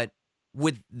 But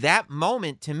with that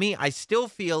moment, to me, I still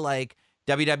feel like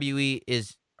WWE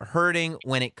is hurting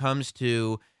when it comes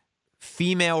to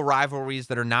female rivalries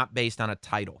that are not based on a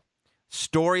title.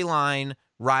 Storyline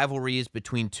rivalries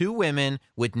between 2 women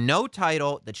with no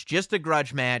title that's just a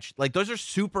grudge match. Like, those are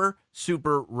super,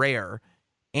 super rare.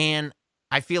 And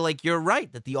I feel like you're right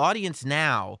that the audience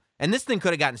now, and this thing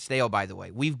could have gotten stale, by the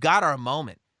way. We've got our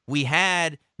moment. We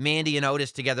had Mandy and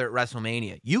Otis together at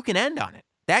WrestleMania. You can end on it.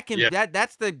 That's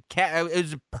the it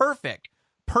was a perfect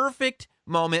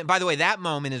moment. By the way, that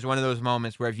moment is one of those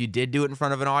moments where if you did do it in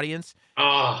front of an audience,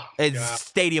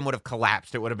 stadium would have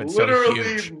collapsed. It would have been literally so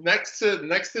huge. next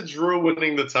to Drew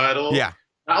winning the title. Yeah,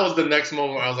 that was the next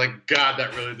moment where I was like, God,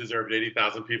 that really deserved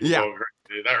 80,000 people going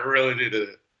crazy. That really did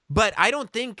it. But I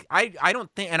don't think,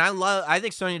 and I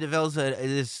think Sonya Deville's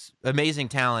this amazing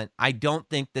talent. I don't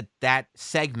think that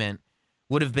segment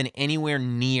would have been anywhere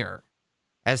near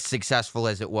as successful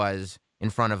as it was in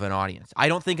front of an audience. I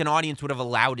don't think an audience would have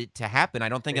allowed it to happen. I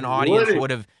don't think an audience would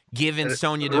have given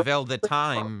Sonya Deville the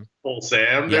time.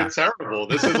 Sam, they're terrible.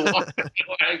 This is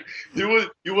like, you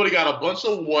would have got a bunch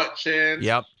of what chants.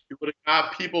 Yep. You would have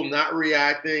got people not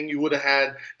reacting. You would have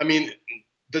had, I mean,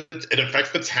 it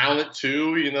affects the talent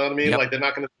too, you know what I mean? Yep. Like, they're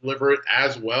not going to deliver it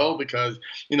as well because,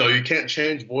 you can't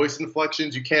change voice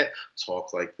inflections. You can't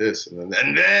talk like this and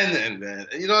then,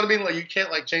 you know what I mean? Like, you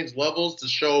can't, like, change levels to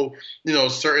show,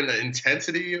 certain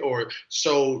intensity or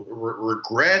show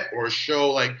regret or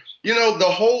show, like, the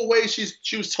whole way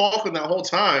she was talking that whole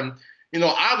time.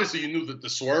 Obviously you knew that the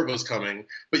swerve was coming,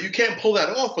 but you can't pull that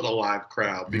off with a live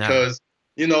crowd because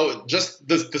just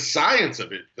the science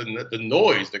of it, the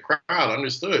noise, the crowd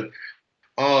understood.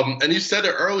 And you said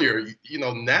it earlier,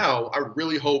 now I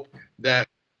really hope that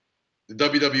the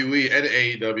WWE and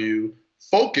AEW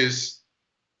focus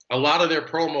a lot of their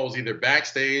promos either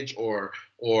backstage or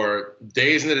or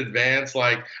days in advance.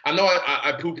 Like, I know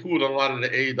I poo-pooed on a lot of the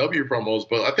AEW promos,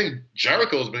 but I think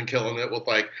Jericho's been killing it with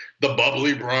like the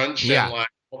bubbly brunch and like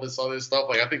all this other stuff.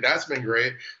 Like, I think that's been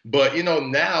great. But, you know,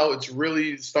 now it's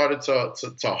really started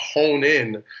to hone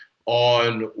in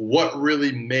on what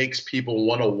really makes people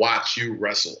want to watch you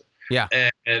wrestle. Yeah.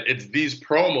 And it's these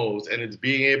promos, and it's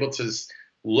being able to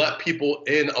let people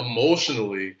in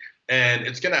emotionally. And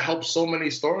it's going to help so many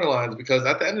storylines, because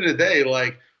at the end of the day,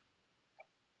 like,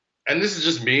 and this is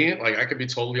just me, like, I could be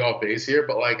totally off base here,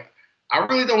 but like, I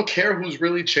really don't care who's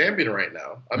really champion right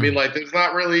now. I mean, like, there's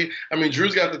not really, I mean,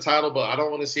 Drew's got the title, but I don't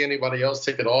want to see anybody else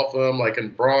take it off him, like,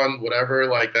 and Braun, whatever,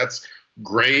 like, that's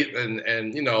great.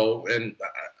 And you know, and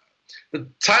the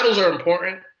titles are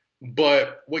important,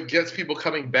 but what gets people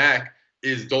coming back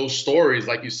is those stories,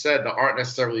 like you said, that aren't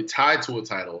necessarily tied to a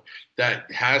title, that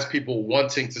has people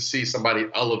wanting to see somebody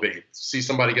elevate, see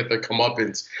somebody get their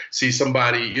comeuppance, see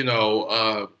somebody, you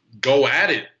know, go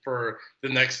at it for the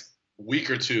next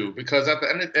week or two. Because at the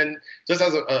end, and just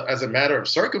as a matter of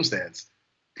circumstance,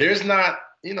 there's not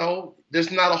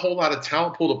a whole lot of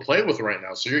talent pool to play with right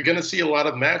now. So you're going to see a lot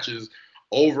of matches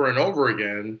over and over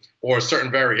again, or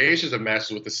certain variations of matches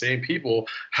with the same people.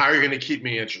 How are you going to keep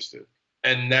me interested?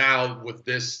 And now with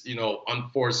this, you know,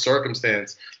 unforced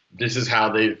circumstance, this is how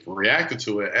they've reacted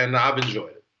to it, and I've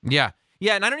enjoyed it. Yeah.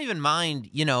 Yeah, and I don't even mind,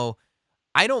 you know,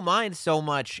 I don't mind so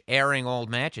much airing old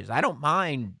matches. I don't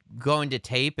mind going to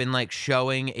tape and, like,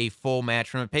 showing a full match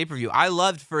from a pay-per-view. I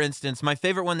loved, for instance, my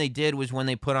favorite one they did was when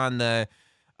they put on the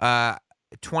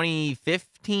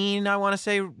 2015, I want to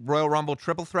say, Royal Rumble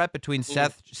triple threat between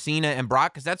Seth, Cena, and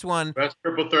Brock, because that's one. Best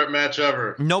triple threat match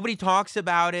ever. Nobody talks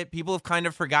about it. People have kind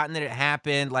of forgotten that it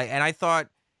happened. Like, and I thought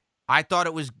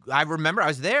it was. I remember I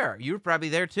was there. You were probably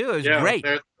there too. It was great.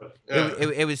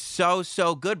 It was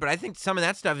so good. But I think some of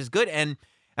that stuff is good. And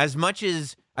as much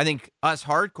as I think us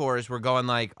hardcores were going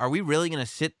like, are we really going to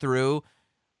sit through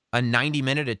a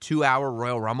 90-minute, a 2-hour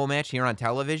Royal Rumble match here on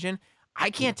television? I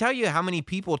can't tell you how many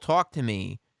people talk to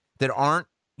me that aren't,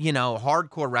 you know,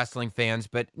 hardcore wrestling fans,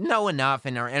 but know enough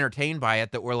and are entertained by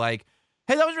it, that were like,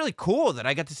 hey, that was really cool that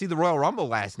I got to see the Royal Rumble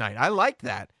last night. I liked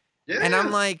that. Yeah. And I'm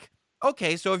like,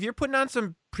 okay, so if you're putting on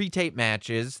some pre-tape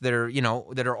matches that are, you know,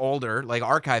 that are older, like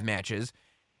archive matches,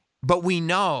 but we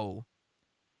know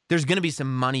there's going to be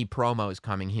some money promos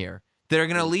coming here that are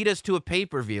going to lead us to a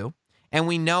pay-per-view, and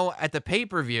we know at the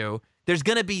pay-per-view there's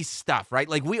going to be stuff, right?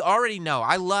 Like, we already know.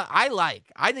 I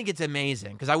think it's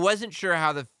amazing, because I wasn't sure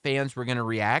how the fans were going to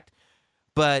react.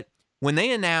 But when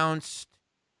they announced,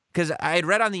 because I had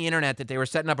read on the internet that they were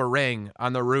setting up a ring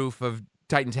on the roof of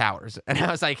Titan Towers. And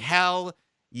I was like, hell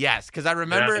yes. Because I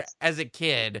remember as a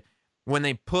kid when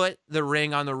they put the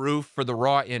ring on the roof for the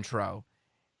Raw intro.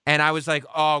 And I was like,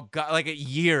 oh, God, like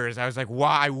years. I was like, wow,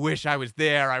 I wish I was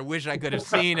there. I wish I could have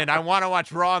seen it. I want to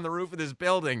watch Raw on the roof of this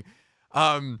building.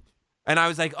 And I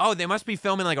was like, oh, they must be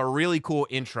filming like a really cool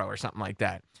intro or something like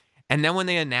that. And then when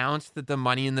they announced that the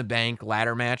Money in the Bank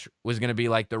ladder match was going to be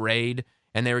like the Raid,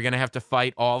 and they were going to have to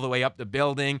fight all the way up the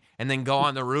building and then go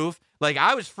on the roof, like,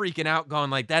 I was freaking out going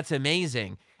like, that's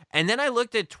amazing. And then I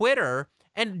looked at Twitter,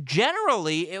 and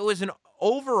generally it was an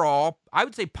overall, I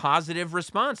would say, positive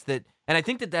response. And I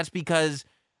think that that's because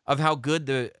of how good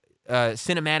the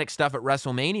cinematic stuff at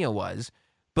WrestleMania was.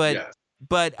 But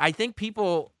I think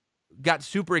people got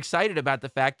super excited about the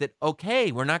fact that,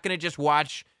 okay, we're not going to just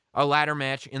watch a ladder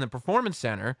match in the Performance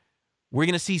Center. We're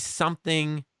going to see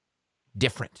something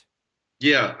different.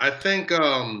 Yeah, I think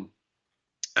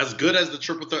as good as the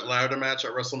triple threat ladder match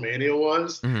at WrestleMania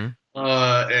was, and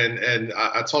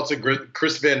I talked to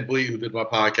Chris Van Vliet, who did my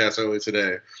podcast earlier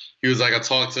today. He was like, I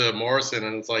talked to Morrison,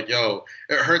 and it's like, yo,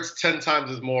 it hurts 10 times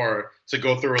as more to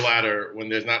go through a ladder when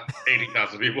there's not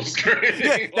 80,000 people screaming.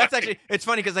 Yeah, that's actually, it's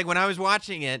funny, because like when I was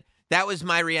watching it, that was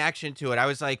my reaction to it. I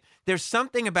was like, there's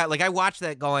something about, like, I watched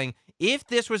that going, if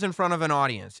this was in front of an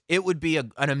audience, it would be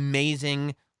an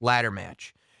amazing ladder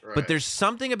match. Right. But there's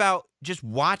something about just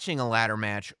watching a ladder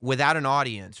match without an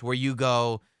audience where you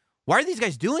go, why are these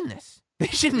guys doing this? They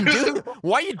shouldn't do.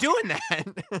 Why are you doing that?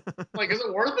 Like, is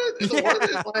it worth it? Is it worth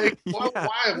it? Like,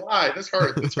 why? This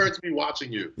hurts. This hurts me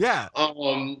watching you. Yeah.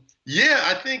 Yeah,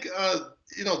 I think,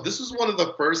 you know, this was one of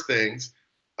the first things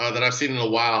that I've seen in a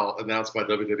while announced by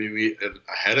WWE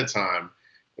ahead of time,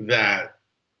 that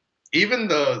even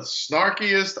the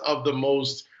snarkiest of the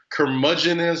most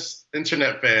curmudgeonous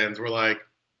internet fans were like,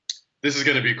 this is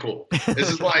going to be cool.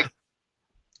 This is like,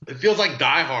 it feels like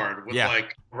Die Hard with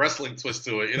like wrestling twist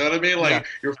to it. You know what I mean? Like,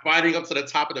 you're fighting up to the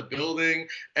top of the building,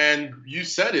 and you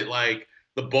said it, like,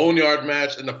 the Boneyard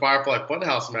match and the Firefly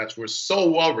Funhouse match were so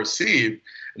well received.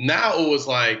 Now it was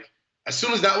like, as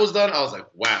soon as that was done, I was like,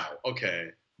 wow, okay,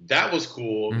 that was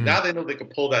cool. Mhm. Now they know they can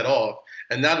pull that off.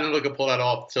 And now they know they can pull that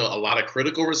off to a lot of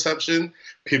critical reception.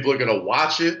 People are going to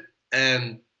watch it.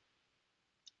 And,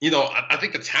 I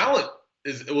think the talent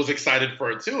was excited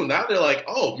for it too. Now they're like,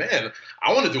 oh man,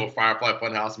 I want to do a Firefly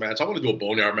Funhouse match. I want to do a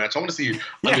Boneyard match. I want to see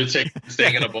Undertaker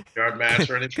staying in a Boneyard match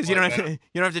or anything. Because you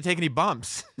don't have to take any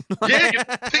bumps. Yeah,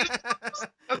 that's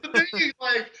the thing.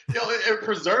 Like, it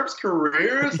preserves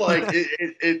careers. Like,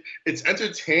 it's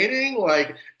entertaining.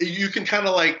 Like, you can kind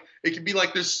of like, it can be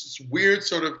like this weird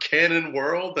sort of canon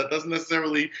world that doesn't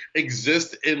necessarily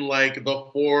exist in like the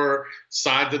four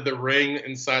sides of the ring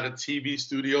inside a TV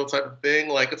studio type of thing.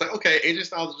 Like, it's like, okay, AJ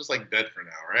Styles is just like dead for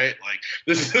now, right? Like,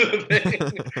 this is the thing.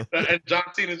 And John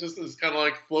Cena just is kind of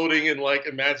like floating in like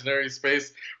imaginary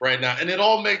space right now. And it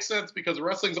all makes sense because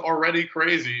wrestling's already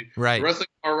crazy. Right. Wrestling's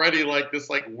already like this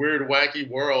like weird, wacky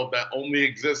world that only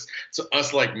exists to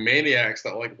us like maniacs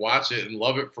that like watch it and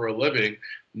love it for a living.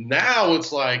 Now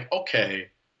it's like, okay,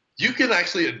 you can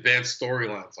actually advance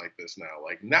storylines like this now.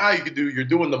 Like now you're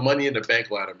doing the Money in the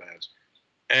Bank ladder match.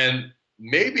 And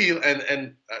maybe,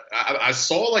 and I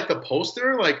saw like the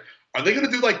poster, like, are they going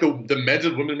to do like the men's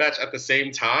and women match at the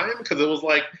same time? Because it was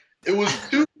like, it's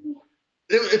two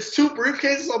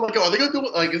briefcases. I'm like, oh, are they going to do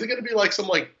it? Like, is it going to be like some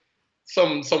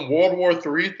World War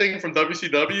III thing from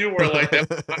WCW where like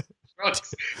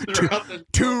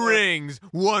two rings,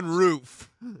 one roof.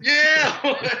 Yeah,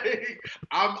 like,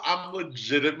 I'm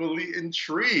legitimately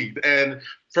intrigued, and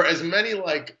for as many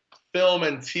like film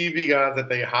and TV guys that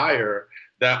they hire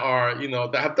that are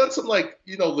that have done some like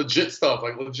legit stuff,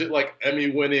 like legit like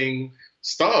Emmy-winning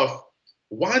stuff.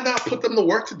 Why not put them to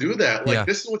work to do that? Like,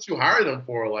 This is what you hired them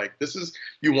for. Like,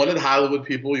 you wanted Hollywood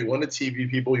people, you wanted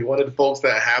TV people, you wanted folks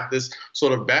that have this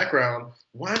sort of background.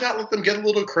 Why not let them get a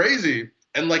little crazy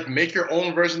and like make your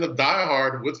own version of Die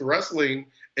Hard with wrestling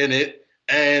in it?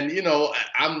 And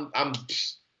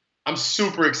I'm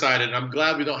super excited. I'm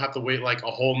glad we don't have to wait like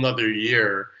a whole nother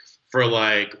year for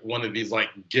like one of these like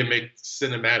gimmick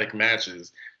cinematic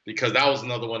matches. Because that was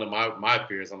another one of my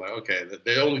fears. I'm like, okay,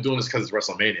 they're only doing this because it's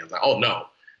WrestleMania. I was like, oh no,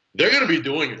 they're going to be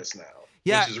doing this now,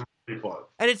 which is really fun.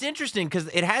 And it's interesting because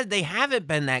they haven't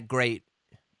been that great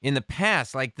in the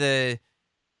past. Like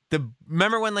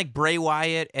remember when like Bray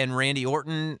Wyatt and Randy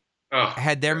Orton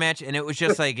had their match, and it was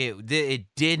just like it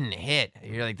didn't hit.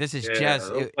 You're like, this is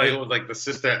just it was like the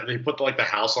sister. They put like the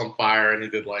house on fire, and he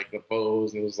did like the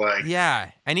pose, and it was like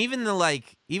and even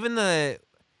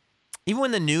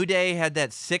when the New Day had that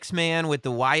 6-man with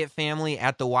the Wyatt family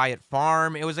at the Wyatt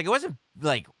farm, it was like, it wasn't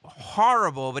like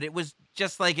horrible, but it was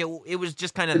just like, it was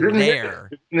just kind of there.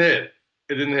 It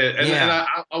didn't hit. And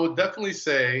I would definitely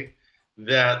say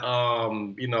that,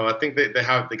 I think they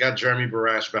got Jeremy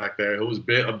Barash back there, who was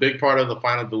a big part of the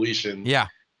Final Deletion. Yeah.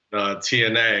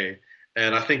 TNA.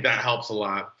 And I think that helps a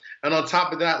lot. And on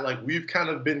top of that, like, we've kind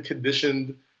of been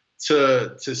conditioned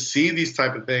to see these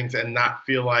type of things and not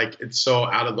feel like it's so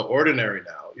out of the ordinary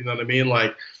now. You know what I mean?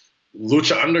 Like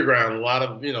Lucha Underground, a lot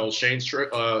of,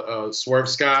 Swerve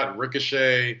Scott,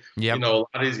 Ricochet, a lot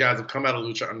of these guys have come out of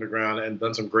Lucha Underground and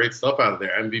done some great stuff out of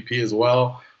there. MVP as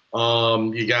well.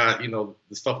 You got,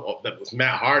 the stuff that was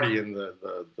Matt Hardy and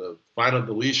the Final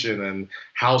Deletion and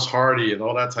House Hardy and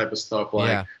all that type of stuff.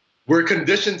 Like, we're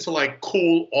conditioned to like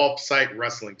cool off-site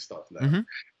wrestling stuff now. Mm-hmm.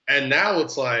 And now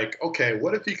it's like, okay,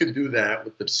 what if you could do that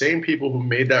with the same people who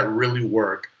made that really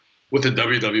work with the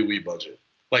WWE budget?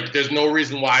 Like, there's no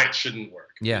reason why it shouldn't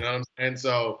work. Yeah. You know what I'm saying?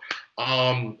 So,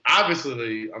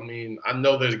 obviously, I mean, I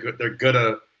know they're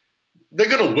gonna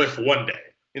whiff one day.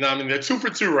 You know what I mean? They're 2 for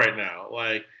 2 right now.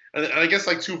 Like, and I guess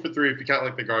like 2 for 3 if you count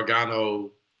like the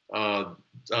Gargano,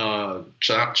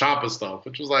 Ciampa stuff,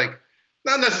 which was like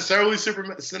not necessarily super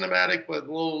cinematic, but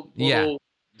a little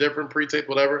different pre-tape,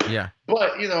 whatever. Yeah.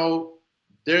 But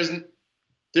there's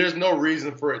no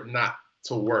reason for it not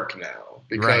to work now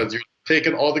because you're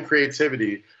taking all the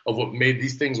creativity of what made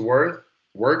these things work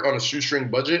on a shoestring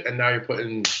budget, and now you're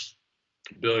putting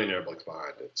billionaire bucks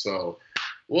behind it. So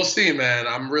we'll see, man.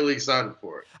 I'm really excited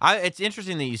for it. It's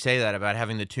interesting that you say that about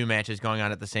having the two matches going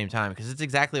on at the same time, because it's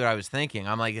exactly what I was thinking.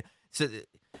 I'm like, so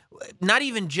not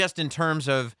even just in terms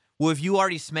of, well, if you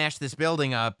already smashed this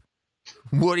building up,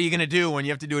 what are you going to do when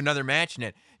you have to do another match in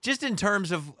it? Just in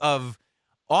terms of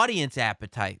audience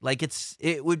appetite. Like,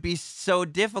 it would be so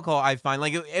difficult, I find.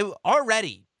 Like, it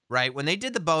already, right, when they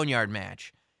did the Boneyard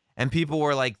match, and people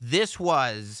were like,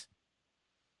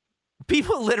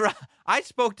 people literally, I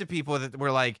spoke to people that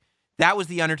were like, that was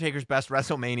the Undertaker's best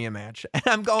WrestleMania match. And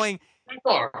I'm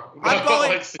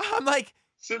like,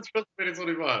 since WrestleMania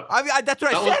 25. That's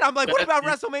what I said. I'm like, what about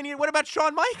best. WrestleMania? What about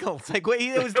Shawn Michaels? Like, wait,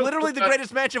 it was literally the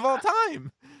greatest match of all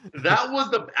time. That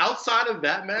was outside of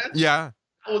that match. Yeah.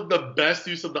 That was the best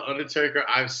use of the Undertaker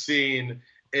I've seen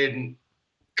in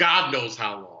God knows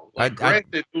how long. Like,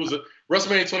 granted, it was a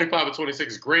WrestleMania 25 and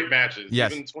 26, great matches.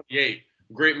 Yes. Even 28,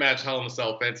 great match, Hell in a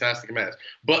Cell, fantastic match.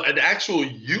 But an actual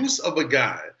use of a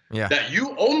guy that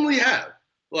you only have,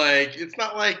 like, it's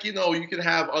not like, you can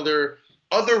have other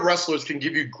wrestlers can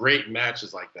give you great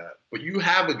matches like that. But you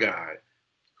have a guy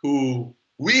who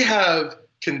we have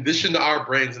conditioned our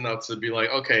brains enough to be like,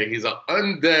 okay, he's an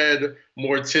undead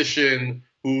mortician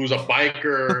who's a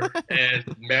biker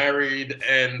and married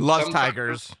and loves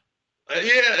tigers.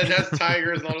 And has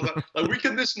tigers and all that. Like, we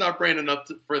condition our brain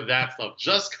enough for that stuff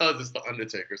just because it's the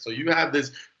Undertaker. So you have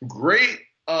this great,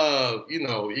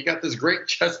 you got this great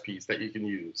chess piece that you can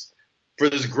use for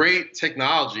this great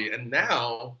technology. And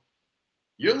now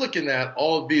you're looking at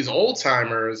all of these old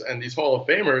timers and these Hall of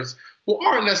Famers who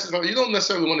aren't necessarily, you don't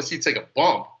necessarily want to see take a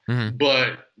bump,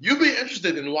 but you'd be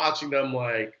interested in watching them,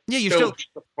 like, you're still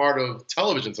a part of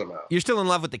television somehow. You're still in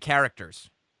love with the characters.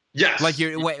 Yes. Like,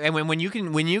 when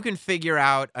you can figure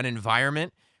out an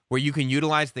environment where you can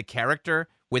utilize the character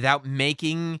without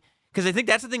making, because I think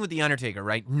that's the thing with the Undertaker,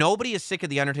 right? Nobody is sick of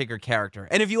the Undertaker character,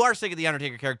 and if you are sick of the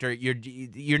Undertaker character,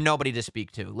 you're nobody to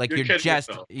speak to. Like, you're just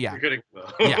You're kidding,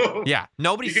 though. yeah.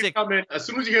 Nobody's sick. Come in as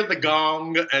soon as you hear the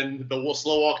gong and the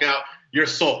slow walk out, you're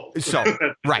sold. So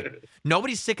right,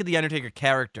 nobody's sick of the Undertaker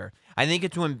character. I think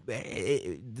it's when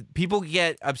people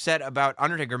get upset about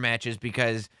Undertaker matches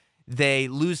because they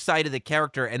lose sight of the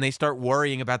character and they start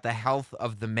worrying about the health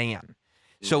of the man.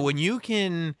 So when you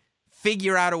can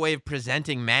figure out a way of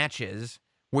presenting matches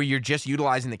where you're just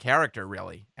utilizing the character,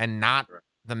 really, and not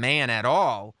the man at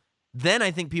all, then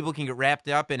I think people can get wrapped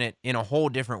up in it in a whole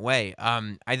different way.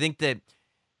 I think that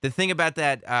the thing about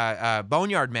that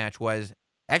Boneyard match was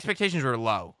expectations were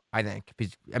low, I think.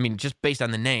 I mean, just based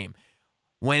on the name.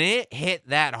 When it hit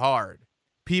that hard,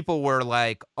 people were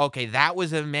like, okay, that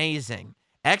was amazing.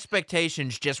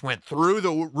 Expectations just went through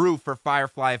the roof for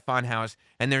Firefly Funhouse,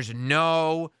 and there's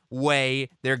no way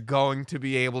they're going to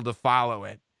be able to follow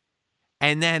it.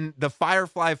 And then the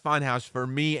Firefly Funhouse, for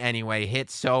me anyway,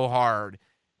 hit so hard.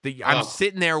 I'm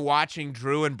sitting there watching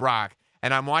Drew and Brock,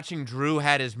 and I'm watching Drew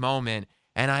had his moment,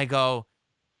 and I go,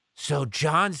 so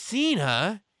John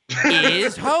Cena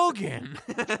is Hogan.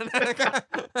 I'm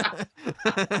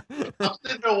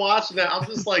sitting there watching that. I'm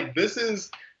just like, this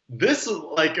is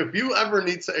like, if you ever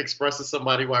need to express to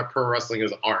somebody why pro wrestling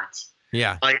is art.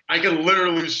 Yeah. Like, I can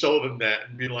literally show them that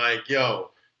and be like, yo,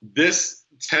 this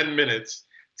 10 minutes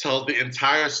tells the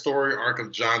entire story arc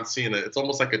of John Cena. It's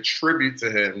almost like a tribute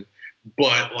to him,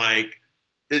 but like,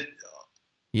 it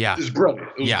was brilliant.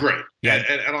 It was great. Yeah.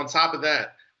 And on top of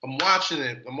that, I'm watching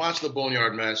the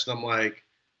Boneyard match, and I'm like,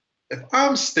 if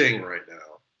I'm Sting right now,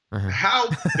 how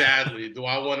badly do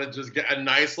I want to just get a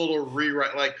nice little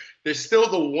rewrite? Like, there's still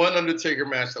the one Undertaker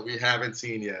match that we haven't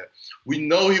seen yet. We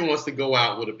know he wants to go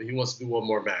out with it, but he wants to do one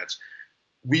more match.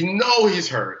 We know he's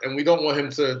hurt, and we don't want him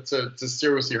to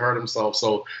seriously hurt himself,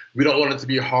 so we don't want it to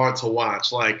be hard to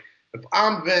watch. Like, if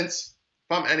I'm Vince,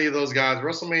 if I'm any of those guys,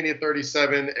 WrestleMania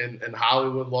 37 in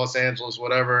Hollywood, Los Angeles,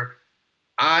 whatever,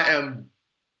 I am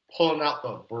pulling out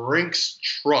the Brinks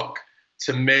truck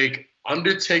to make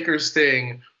Undertaker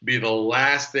Sting be the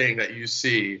last thing that you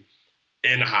see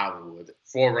in Hollywood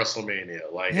for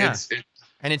WrestleMania. Like,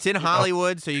 and it's in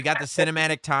Hollywood, so you got the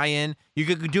cinematic tie-in. You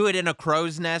could do it in a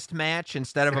crow's nest match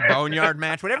instead of a boneyard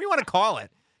match, whatever you want to call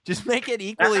it. Just make it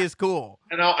equally as cool.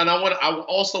 And I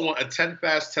also want a 10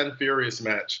 Fast, 10 Furious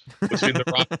match between The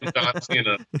Rock and John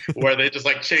Cena, where they just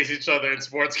like chase each other in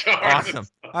sports cars. Awesome.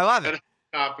 I love it. And the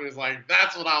cop is like,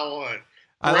 that's what I want.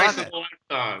 I love it.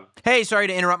 Hey, sorry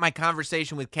to interrupt my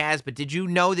conversation with Kaz, but did you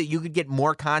know that you could get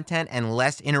more content and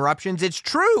less interruptions? It's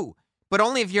true, but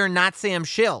only if you're a Not Sam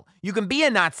Shill. You can be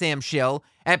a Not Sam Shill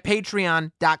at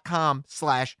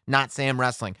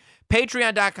patreon.com/NotSamWrestling.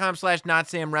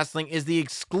 Patreon.com/NotSamWrestling is the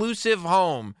exclusive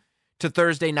home to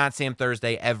Thursday Not Sam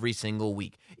Thursday every single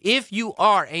week. If you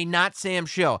are a Not Sam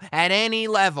Shill at any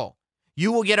level,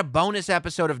 you will get a bonus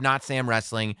episode of Not Sam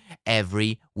Wrestling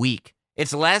every week.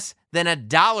 It's less than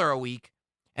 $1 a week,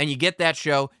 and you get that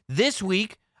show. This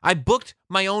week, I booked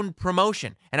my own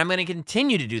promotion, and I'm going to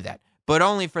continue to do that, but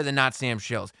only for the Not Sam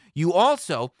Shills. You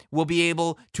also will be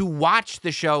able to watch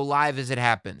the show live as it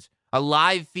happens. A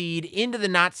live feed into the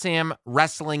Not Sam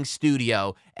Wrestling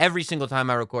studio every single time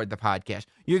I record the podcast.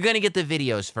 You're going to get the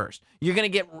videos first. You're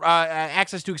going to get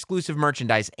access to exclusive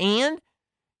merchandise, and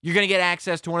you're going to get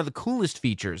access to one of the coolest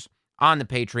features on the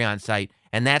Patreon site,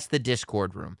 and that's the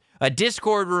Discord room. A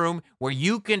Discord room where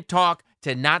you can talk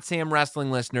to Not Sam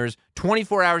Wrestling listeners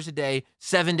 24 hours a day,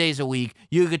 7 days a week.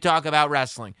 You could talk about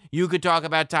wrestling. You could talk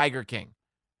about Tiger King.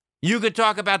 You could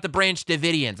talk about the Branch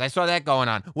Davidians. I saw that going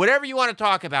on. Whatever you want to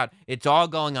talk about, it's all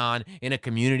going on in a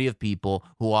community of people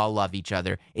who all love each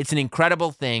other. It's an incredible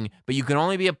thing, but you can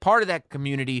only be a part of that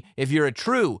community if you're a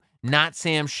true Not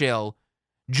Sam shill.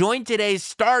 Join today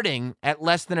starting at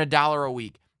less than $1 a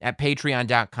week at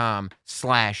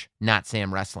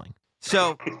patreon.com/NotSamWrestling.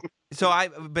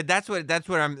 But that's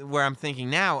where I'm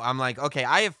thinking now. I'm like, okay,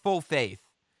 I have full faith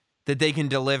that they can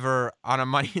deliver on a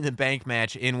Money in the Bank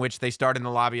match in which they start in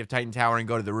the lobby of Titan Tower and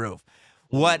go to the roof.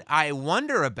 What I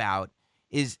wonder about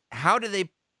is how do they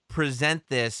present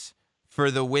this for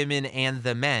the women and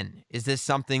the men? Is this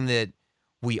something that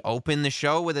we open the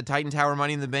show with a Titan Tower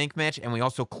Money in the Bank match and we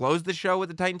also close the show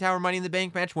with a Titan Tower Money in the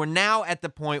Bank match? We're now at the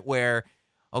point where,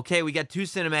 okay, we got 2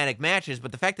 cinematic matches,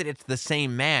 but the fact that it's the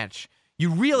same match,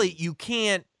 you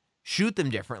can't shoot them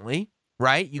differently,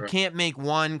 right? You can't make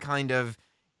one kind of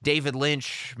David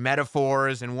Lynch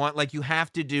metaphors and one, like, you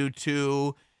have to do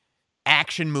 2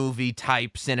 action movie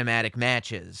type cinematic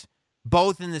matches,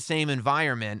 both in the same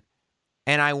environment.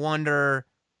 And I wonder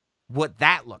what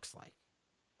that looks like.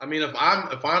 I mean, if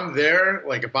I'm there,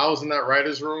 like if I was in that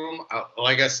writer's room,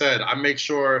 like I said, I make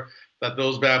sure that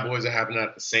those bad boys are happening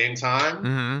at the same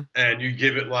time. And you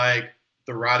give it like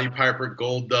the Roddy Piper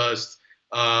Goldust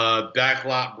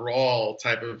backlot brawl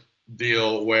type of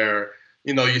deal where,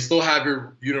 you know, you still have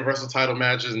your Universal title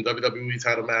matches and WWE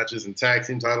title matches and tag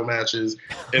team title matches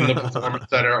in the Performance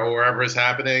Center or wherever it's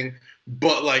happening.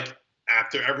 But like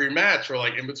after every match or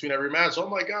like in between every match, oh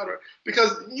my God,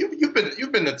 because you've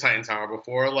been to Titan Tower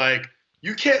before, like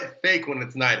you can't fake when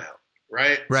it's night out,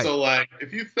 right? So like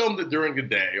if you filmed it during the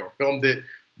day or filmed it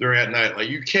during at night, like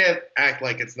you can't act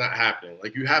like it's not happening.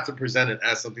 Like you have to present it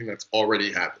as something that's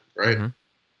already happened, right?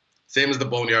 Same as the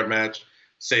Boneyard match.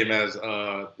 Same as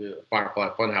the Firefly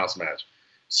Funhouse match.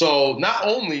 So not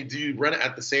only do you run it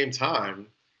at the same time,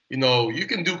 you know, you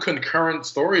can do concurrent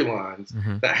storylines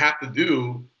that have to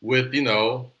do with, you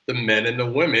know, the men and the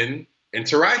women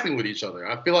interacting with each other.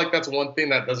 I feel like that's one thing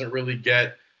that doesn't really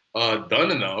get done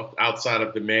enough outside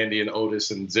of the Mandy and Otis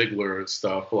and Ziggler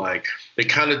stuff. Like they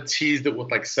kind of teased it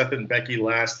with like Seth and Becky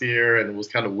last year, and it was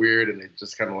kind of weird, and they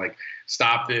just kind of like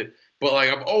stopped it. But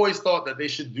like I've always thought that they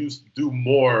should do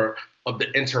more of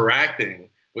the interacting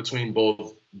between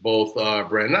both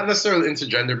brands. Not necessarily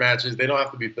intergender matches. They don't have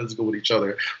to be physical with each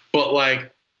other. But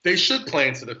like they should play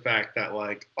into the fact that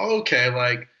like, okay,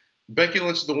 like Becky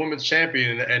Lynch is the women's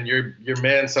champion and your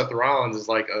man Seth Rollins is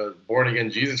like a born again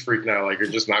Jesus freak now. Like you're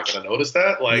just not gonna notice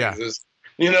that? Like is this,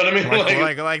 you know what I mean?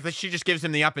 Like she just gives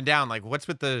him the up and down. Like what's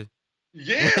with the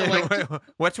like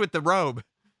what's with the robe?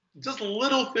 Just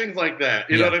little things like that.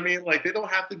 You know what I mean? Like they don't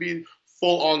have to be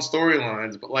full-on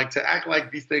storylines, but like to act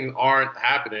like these things aren't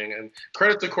happening. And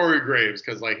credit to Corey Graves,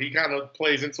 because like he kind of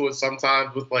plays into it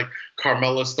sometimes with like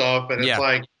Carmella stuff, and it's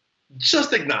like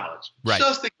just acknowledge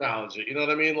it. You know what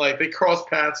I mean? Like they cross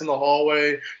paths in the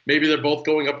hallway. Maybe they're both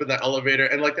going up in the elevator,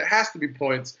 and like there has to be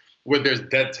points where there's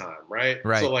dead time, right?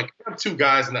 So like you have 2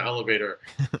 guys in the elevator,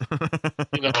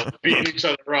 you know, beating each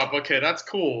other up. Okay, that's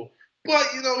cool.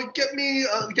 But you know, get me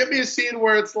a scene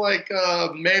where it's like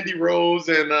Mandy Rose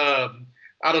and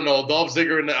I don't know, Dolph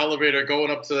Ziggler in the elevator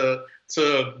going up to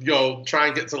you know, try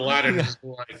and get to the ladder. And just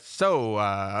like,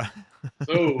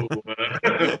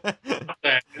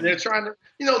 and they're trying to,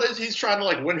 you know, he's trying to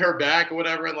like win her back or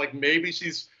whatever, and like maybe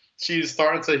she's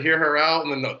starting to hear her out,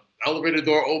 and then the elevator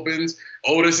door opens,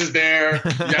 Otis is there.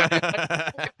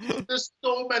 There's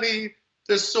so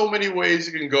many ways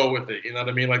you can go with it. You know what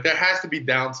I mean? Like there has to be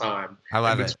downtime. I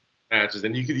love it. Matches,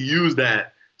 and you could use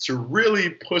that to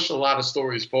really push a lot of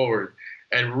stories forward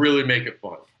and really make it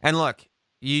fun. And look,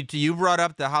 you brought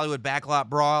up the Hollywood Backlot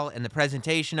Brawl and the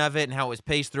presentation of it and how it was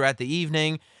paced throughout the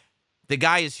evening. The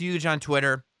guy is huge on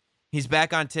Twitter. He's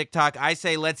back on TikTok. I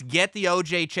say let's get the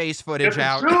OJ Chase footage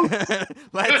out.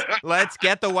 let's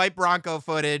get the White Bronco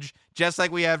footage, just like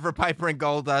we have for Piper and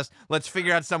Goldust. Let's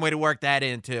figure out some way to work that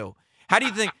in too. How do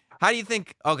you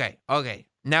think? Okay.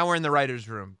 Now we're in the writer's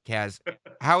room, Kaz.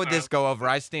 How would this go over?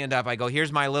 I stand up. I go,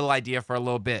 here's my little idea for a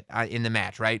little bit in the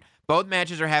match, right? Both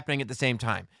matches are happening at the same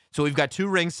time. So we've got 2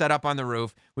 rings set up on the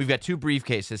roof. We've got 2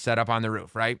 briefcases set up on the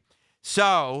roof, right?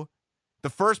 So the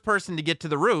first person to get to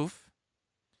the roof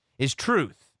is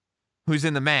Truth, who's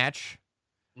in the match.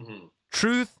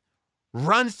 Truth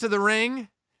runs to the ring,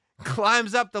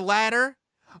 climbs up the ladder,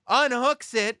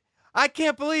 unhooks it. I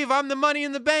can't believe I'm the Money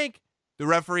in the Bank. The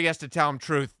referee has to tell him,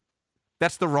 Truth,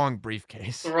 That's the wrong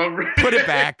briefcase. The wrong Put it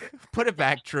back. Put it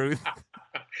back, Truth.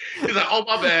 He's like, oh,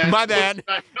 my bad. My bad.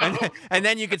 And And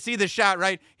then you can see the shot,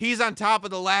 right? He's on top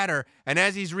of the ladder, and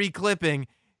as he's reclipping,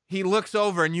 he looks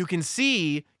over, and you can't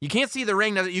see the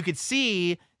ring. You could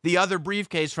see the other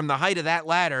briefcase from the height of that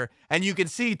ladder, and you can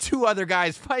see two other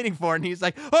guys fighting for it, and he's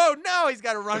like, oh, no, he's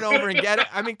got to run over and get it.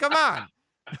 I mean, come on.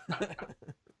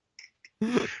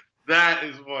 That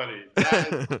is funny.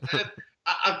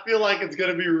 I feel like it's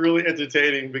going to be really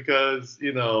entertaining because,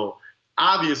 you know,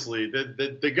 obviously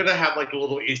they're going to have like the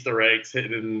little Easter eggs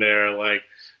hidden in there. Like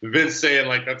Vince saying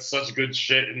like, that's such good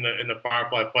shit in the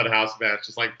Firefly Funhouse match.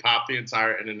 Just like pop the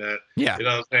entire internet. Yeah. You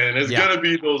know what I'm saying? There's going to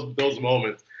be those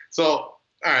moments. So, all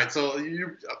right. So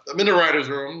I'm in the writer's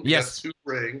room. You Yes. got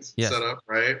 2 rings Yes. set up,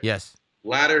 right? Yes.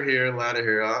 Ladder here, ladder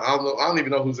here. I don't even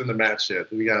know who's in the match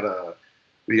yet. We got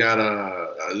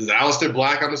Aleister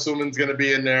Black, I'm assuming, is going to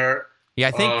be in there. Yeah,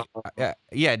 I think,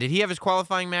 did he have his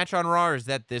qualifying match on Raw, or is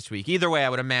that this week? Either way, I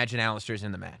would imagine Aleister's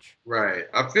in the match. Right.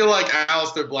 I feel like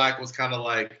Aleister Black was kind of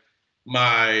like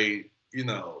my, you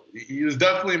know, he was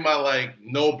definitely my, like,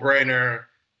 no-brainer,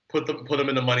 put him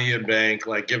in the Money in Bank,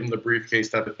 like, give him the briefcase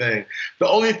type of thing. The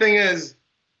only thing is,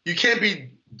 you can't be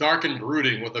dark and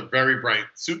brooding with a very bright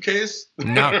suitcase.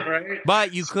 No. Right?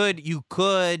 But you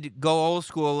could go old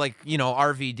school, like, you know,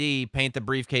 RVD, paint the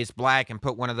briefcase black and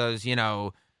put one of those, you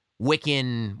know,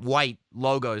 Wiccan white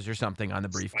logos or something on the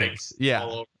briefcase. Spikes Yeah.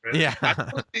 all over it. Yeah. I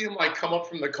could see him, like, come up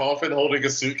from the coffin holding a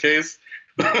suitcase.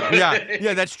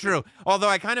 Yeah, that's true. Although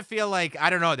I kind of feel like, I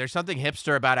don't know, there's something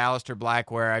hipster about Aleister Black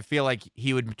where I feel like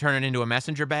he would turn it into a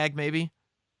messenger bag, maybe.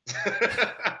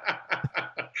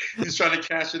 He's trying to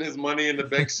cash in his money in the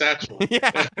bank satchel.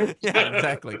 Yeah,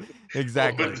 exactly.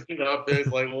 Opens it up there. It's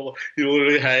like, well, he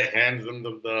literally hands them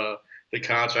the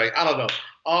contract. I don't know.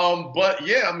 But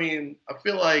yeah, I mean, I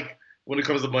feel like when it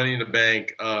comes to Money in the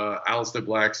Bank, Aleister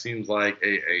Black seems like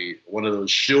a one of those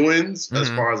shoo-ins as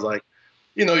far as like,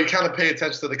 you know, you kind of pay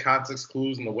attention to the context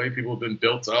clues and the way people have been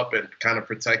built up and kind of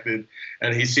protected.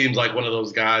 And he seems like one of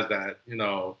those guys that,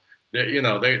 they're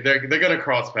going to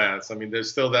cross paths. I mean,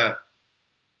 there's still that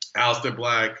Aleister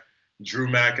Black, Drew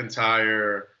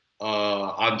McIntyre,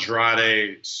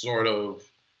 Andrade sort of,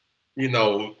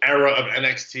 era of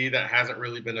NXT that hasn't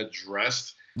really been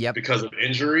addressed because of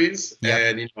injuries. Yep.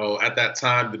 And, at that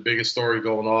time, the biggest story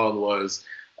going on was,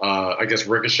 I guess,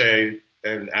 Ricochet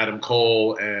and Adam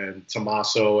Cole and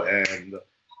Tommaso and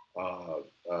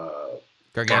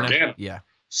Gargano. Yeah.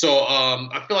 So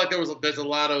I feel like there's a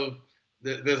lot of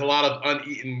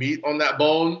uneaten meat on that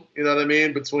bone. You know what I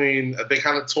mean? Between they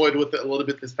kind of toyed with it a little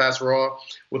bit this past Raw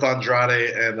with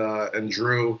Andrade and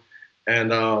Drew,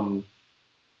 and I'm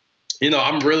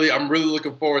really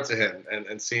looking forward to him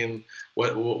and seeing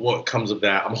what comes of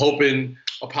that. I'm hoping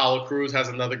Apollo Crews has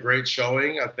another great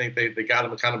showing. I think they got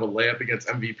him kind of a layup against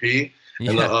MVP.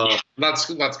 And not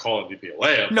to call MVP a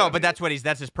layup. No, but that's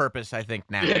his purpose, I think,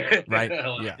 now. Right?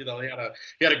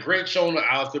 He had a great showing with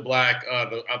Aleister Black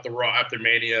at the Raw after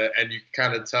Mania, and you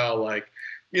kind of tell, like,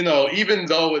 even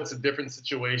though it's a different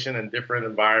situation and different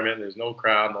environment, there's no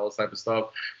crowd and all this type of stuff.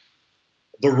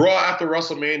 The Raw after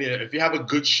WrestleMania, if you have a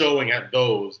good showing at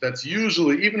those, that's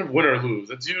usually, even if win or lose,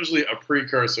 that's usually a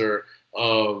precursor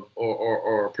of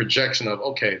or a projection of,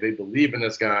 okay, they believe in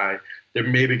this guy. They're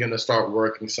maybe going to start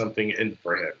working something in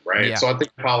for him, right? Yeah. So I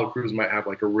think Apollo Crews might have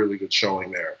like a really good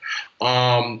showing there.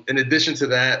 In addition to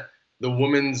that, the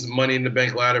women's Money in the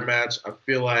Bank ladder match, I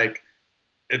feel like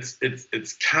it's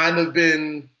kind of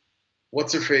been,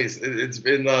 what's her face? It's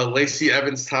been Lacey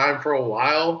Evans' time for a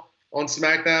while on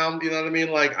SmackDown. You know what I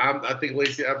mean? Like I think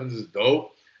Lacey Evans is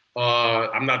dope.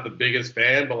 I'm not the biggest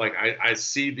fan, but like I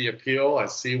see the appeal. I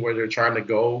see where they're trying to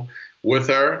go with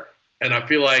her. And I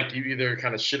feel like you either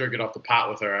kind of shit or get off the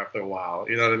pot with her after a while.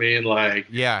 You know what I mean? Like,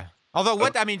 yeah. Although,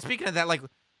 speaking of that, like,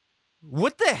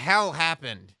 what the hell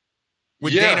happened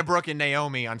with Dana Brooke and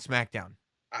Naomi on SmackDown?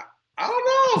 I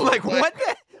don't know. Like what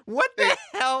the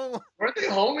hell? Weren't they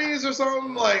homies or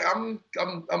something? Like, I'm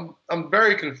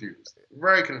very confused.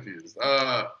 Very confused.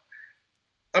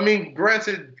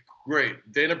 Granted,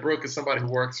 great. Dana Brooke is somebody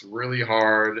who works really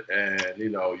hard, and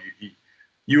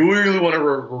you really want to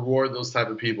reward those type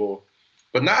of people.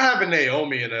 But not having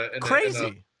Naomi in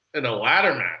a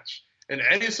ladder match, in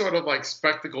any sort of like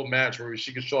spectacle match where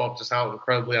she can show off just how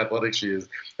incredibly athletic she is,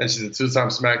 and she's a 2-time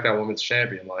SmackDown Women's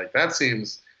Champion, like that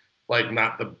seems like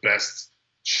not the best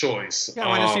choice. Yeah, I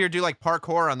want to see her do like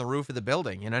parkour on the roof of the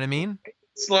building. You know what I mean?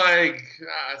 It's like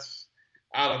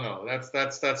I don't know.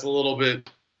 That's a little bit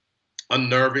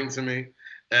unnerving to me.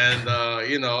 And,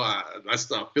 I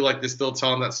still feel like they're still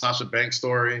telling that Sasha Banks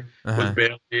story with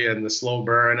Bayley and the slow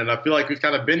burn. And I feel like we've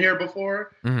kind of been here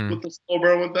before with the slow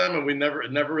burn with them, and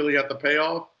it never really got the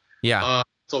payoff. Yeah.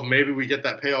 So maybe we get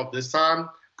that payoff this time.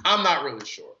 I'm not really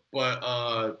sure. But,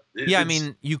 I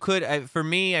mean, you could. For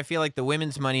me, I feel like the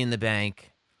women's Money in the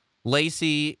Bank,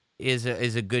 Lacey is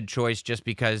a good choice just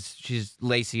because she's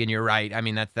Lacey, and you're right. I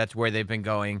mean, that's where they've been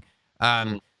going.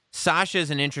 Sasha's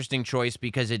an interesting choice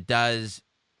because it does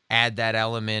add that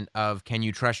element of can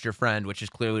you trust your friend, which is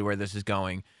clearly where this is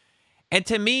going. And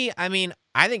to me, I mean,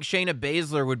 I think Shayna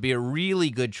Baszler would be a really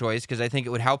good choice because I think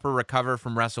it would help her recover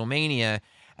from WrestleMania.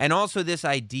 And also this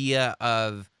idea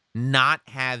of not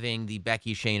having the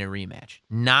Becky-Shayna rematch,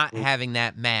 not having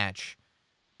that match,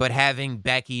 but having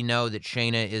Becky know that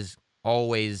Shayna is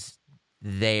always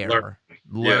there,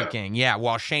 lurking. Yeah,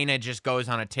 while Shayna just goes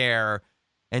on a tear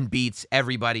and beats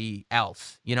everybody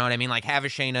else. You know what I mean? Like have a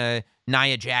Shayna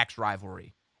Nia Jax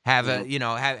rivalry. Have a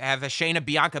have a Shayna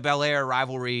Bianca Belair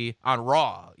rivalry on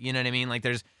Raw. You know what I mean? Like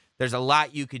there's a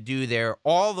lot you could do there,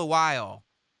 all the while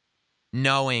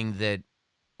knowing that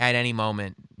at any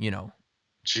moment,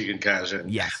 she can cash in.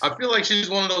 Yes. I feel like she's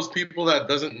one of those people that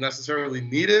doesn't necessarily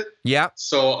need it. Yeah.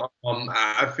 So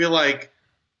I feel like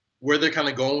where they're kind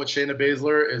of going with Shayna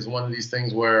Baszler is one of these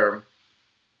things where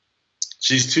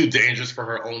she's too dangerous for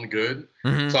her own good.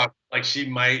 So I feel like she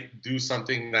might do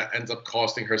something that ends up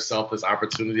costing herself this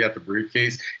opportunity at the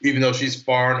briefcase, even though she's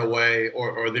far and away,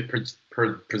 or they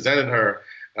presented her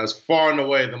as far and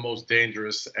away the most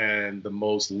dangerous and the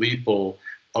most lethal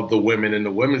of the women in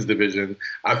the women's division.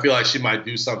 I feel like she might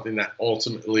do something that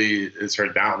ultimately is her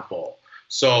downfall.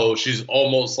 So she's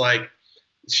almost like,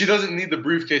 she doesn't need the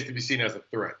briefcase to be seen as a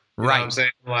threat. You know what I'm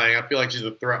saying? Like, I feel like she's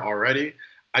a threat already.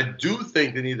 I do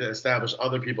think they need to establish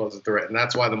other people as a threat, and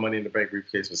that's why the Money in the Bank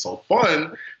briefcase was so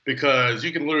fun, because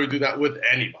you can literally do that with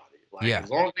anybody. Like, as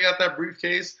long as they got that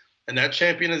briefcase and that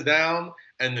champion is down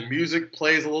and the music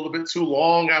plays a little bit too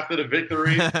long after the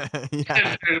victory,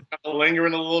 and they're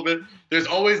lingering a little bit, there's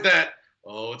always that,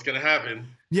 it's going to happen.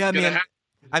 Yeah, man.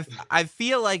 I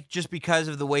feel like just because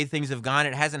of the way things have gone,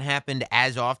 it hasn't happened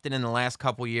as often in the last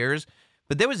couple years,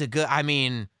 but there was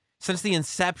since the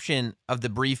inception of the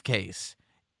briefcase,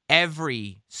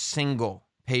 every single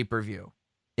pay-per-view,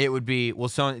 it would be,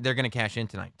 so they're going to cash in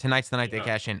tonight. Tonight's the night they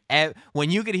cash in.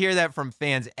 When you could hear that from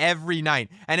fans every night,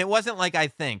 and it wasn't like I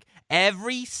think,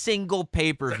 every single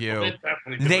pay-per-view,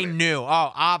 they knew,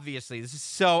 obviously, this is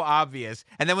so obvious.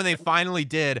 And then when they finally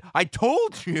did, I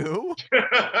told you.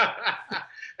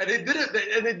 And they did it,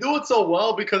 and they do it so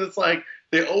well because it's like,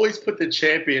 they always put the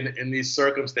champion in these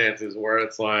circumstances where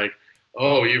it's like,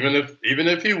 even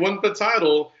if he won the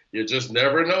title, you just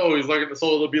never know. He's like, so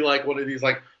it'll be like one of these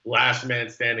like last man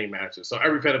standing matches. So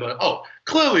every fan will be like,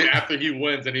 clearly after he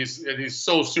wins and he's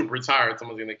so super tired,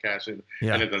 someone's gonna cash in,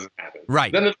 and it doesn't happen.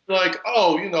 Right. Then it's like,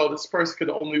 this person could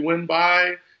only win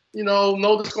by,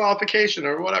 no disqualification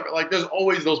or whatever. Like there's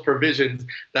always those provisions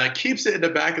that keeps it in the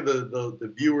back of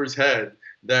the viewer's head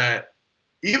that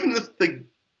even if the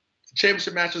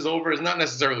championship match is over, it's not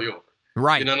necessarily over.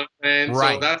 Right. You know what I'm saying?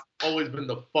 Right. So that's always been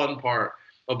the fun part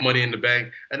of Money in the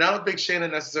Bank. And I don't think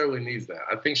Shayna necessarily needs that.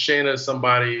 I think Shayna is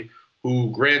somebody who,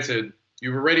 granted,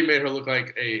 you've already made her look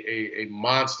like a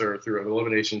monster through an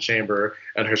Elimination Chamber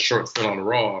and her short stint on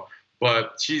Raw,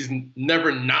 but she's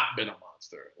never not been a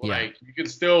monster. Like, you can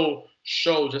still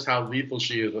show just how lethal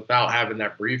she is without having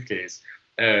that briefcase.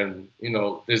 And,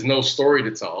 there's no story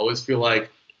to tell. I always feel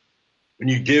like when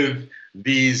you give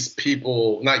these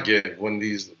people, when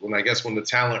the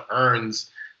talent earns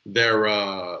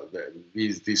their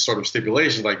these sort of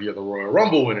stipulations, like you're the Royal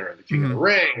Rumble winner and the King of the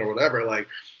Ring or whatever, like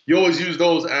you always use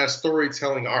those as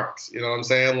storytelling arcs. You know what I'm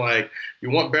saying? Like you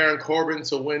want Baron Corbin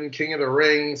to win King of the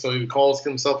Ring, so he calls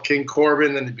himself King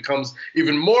Corbin, and he becomes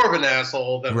even more of an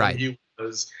asshole than when he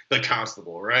was the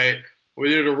Constable, right? When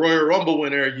you're the Royal Rumble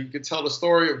winner, you can tell the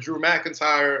story of Drew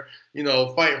McIntyre,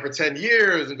 fighting for 10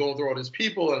 years and going through all these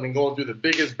people and then going through the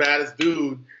biggest, baddest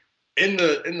dude in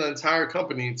the entire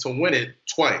company to win it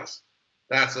twice.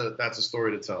 That's a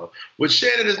story to tell. With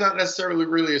Shannon, is not necessarily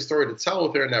really a story to tell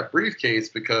with her in that briefcase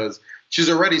because she's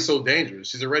already so dangerous.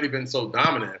 She's already been so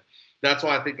dominant. That's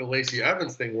why I think the Lacey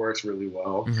Evans thing works really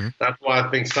well. That's why I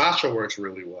think Sasha works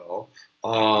really well.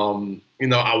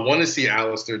 I want to see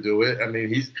Alistair do it. I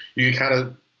mean, you can kind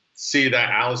of see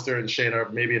that Alistair and Shane are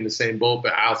maybe in the same boat,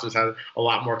 but Alistair's had a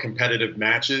lot more competitive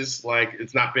matches. Like,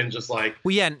 it's not been just like...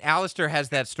 Well, yeah, and Alistair has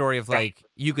that story of, like,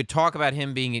 you could talk about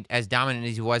him being as dominant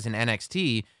as he was in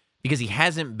NXT because he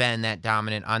hasn't been that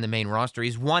dominant on the main roster.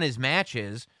 He's won his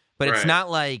matches, But it's Right. not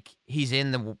like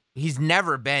he's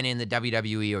never been in the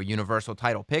WWE or Universal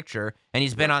title picture, and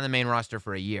he's been on the main roster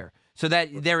for a year. So that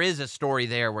there is a story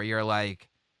there where you're like,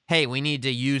 hey, we need to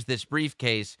use this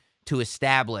briefcase to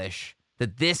establish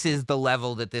that this is the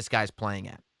level that this guy's playing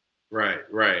at.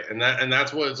 Right, and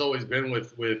that's what it's always been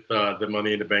with the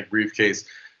Money in the Bank briefcase.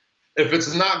 If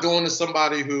it's not going to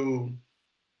somebody who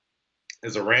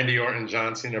is a Randy Orton,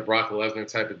 John Cena, Brock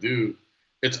Lesnar type of dude,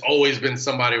 it's always been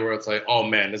somebody where it's like, oh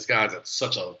man, this guy's at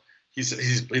such a he's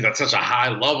at such a high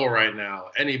level right now.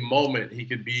 Any moment he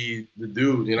could be the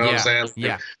dude. You know what I'm saying? Like,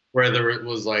 yeah. Whether it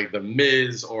was like The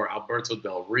Miz or Alberto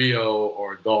Del Rio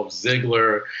or Dolph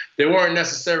Ziggler, they weren't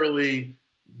necessarily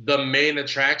the main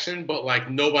attraction, but like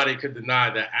nobody could deny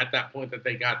that at that point that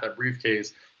they got that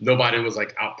briefcase, nobody was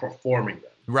like outperforming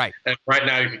them. Right. And right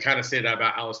now you can kind of say that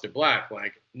about Aleister Black.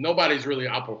 Like nobody's really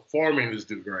outperforming this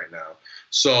dude right now.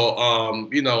 So,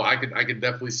 I could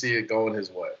definitely see it going his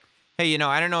way. Hey,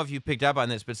 I don't know if you picked up on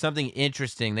this, but something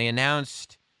interesting. They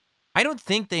announced, I don't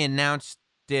think they announced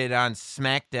it on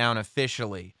SmackDown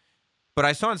officially, but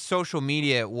I saw on social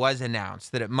media it was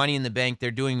announced that at Money in the Bank they're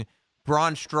doing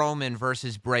Braun Strowman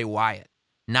versus Bray Wyatt.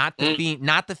 Not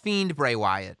the Fiend Bray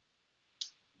Wyatt.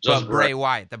 Just But Bray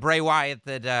Wyatt, the Bray Wyatt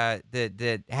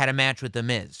that had a match with The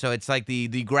Miz. So it's like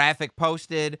the graphic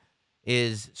posted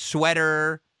is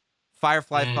sweater,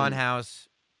 Firefly Funhouse,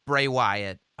 Bray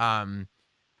Wyatt,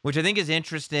 which I think is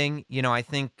interesting. I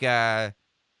think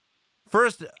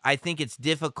first I think it's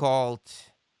difficult.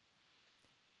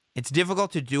 It's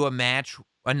difficult to do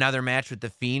another match with The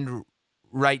Fiend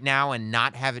right now and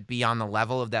not have it be on the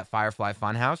level of that Firefly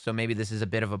Funhouse. So maybe this is a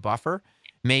bit of a buffer.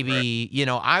 Maybe,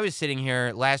 I was sitting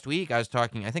here last week, I was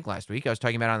talking about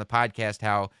on the podcast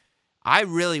how I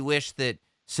really wish that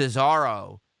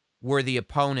Cesaro were the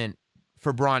opponent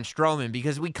for Braun Strowman,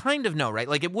 because we kind of know, right?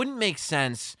 Like, it wouldn't make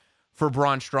sense for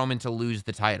Braun Strowman to lose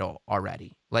the title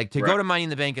already. Like, to go to Money in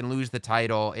the Bank and lose the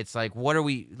title, it's like, what are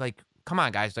we, like, come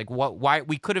on, guys. Like, why,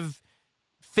 we could have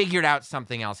figured out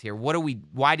something else here.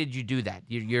 Why did you do that?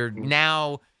 You're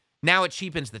now it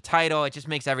cheapens the title. It just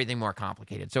makes everything more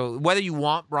complicated. So whether you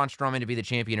want Braun Strowman to be the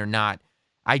champion or not,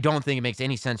 I don't think it makes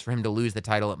any sense for him to lose the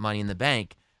title at Money in the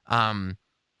Bank. And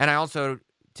I also,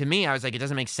 to me, I was like, it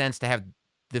doesn't make sense to have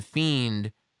The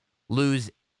Fiend lose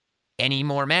any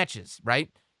more matches, right?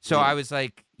 So I was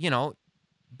like,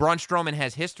 Braun Strowman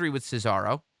has history with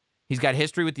Cesaro. He's got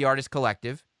history with the Artist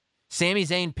Collective. Sami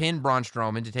Zayn pinned Braun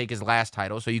Strowman to take his last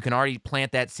title, so you can already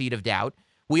plant that seed of doubt.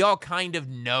 We all kind of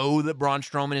know that Braun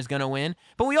Strowman is going to win,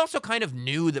 but we also kind of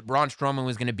knew that Braun Strowman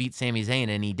was going to beat Sami Zayn,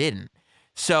 and he didn't.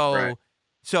 So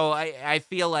I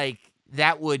feel like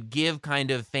that would give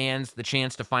kind of fans the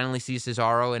chance to finally see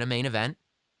Cesaro in a main event.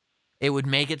 It would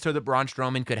make it so that Braun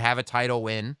Strowman could have a title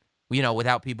win,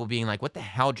 without people being like, what the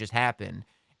hell just happened?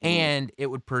 And it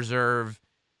would preserve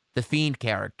the Fiend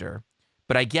character.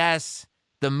 But I guess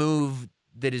the move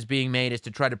that is being made is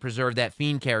to try to preserve that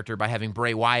Fiend character by having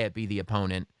Bray Wyatt be the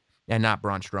opponent and not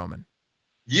Braun Strowman.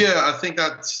 Yeah, I think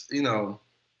that's,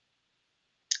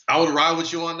 I would ride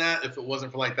with you on that if it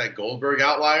wasn't for like that Goldberg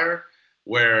outlier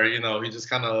where, he just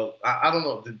kind of, I don't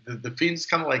know, the Fiend just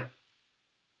kind of like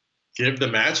give the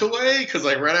match away, because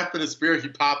like right after the spear he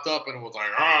popped up and it was like,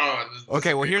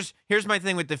 Okay, well here's my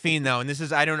thing with the Fiend though, and this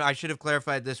is, I should have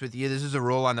clarified this with you. This is a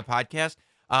rule on the podcast.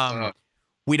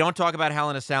 We don't talk about Hell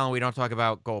in a Cell and we don't talk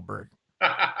about Goldberg.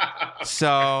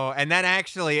 So, and then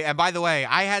actually, and by the way,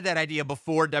 I had that idea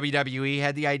before WWE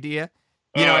had the idea.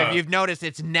 If you've noticed,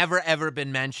 it's never ever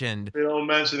been mentioned. They don't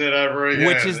mention it ever again.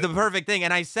 Which is the perfect thing.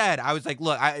 And I was like,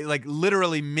 look, I like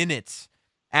literally minutes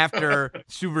after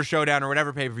Super Showdown or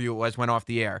whatever pay-per-view it was went off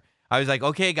the air. I was like,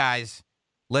 okay, guys,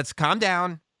 let's calm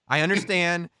down. I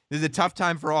understand this is a tough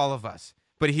time for all of us,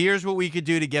 but here's what we could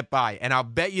do to get by. And I'll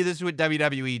bet you this is what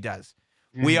WWE does.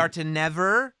 We are to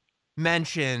never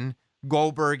mention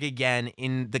Goldberg again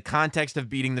in the context of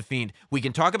beating the Fiend. We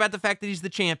can talk about the fact that he's the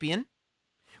champion.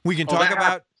 We can talk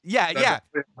about,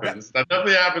 that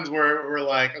definitely happens where we're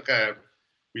like, okay,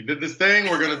 we did this thing,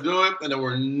 we're going to do it, and then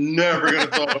we're never going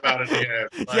to talk about it again.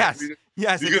 Like,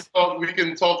 yes. We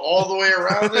can talk all the way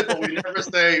around it, but we never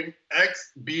say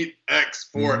X beat X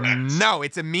for X. No,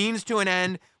 it's a means to an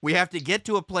end. We have to get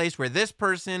to a place where this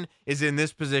person is in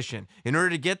this position. In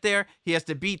order to get there, he has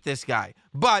to beat this guy.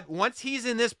 But once he's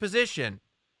in this position,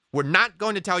 we're not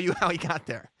going to tell you how he got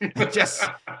there.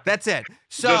 That's it.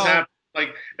 So.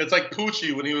 It's like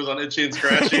Poochie when he was on Itchy and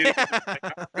Scratchy.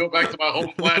 Go back to my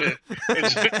home planet.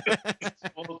 It's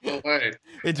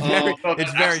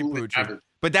very Poochie.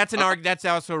 But that's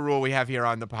also a rule we have here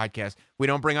on the podcast. We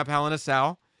don't bring up Hell in a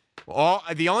Cell.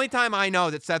 The only time I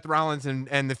know that Seth Rollins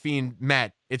and The Fiend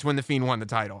met it's when the Fiend won the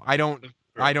title. I don't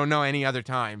know any other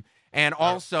time. And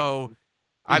also,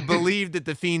 I believe that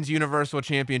the Fiend's Universal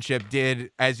Championship did,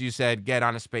 as you said, get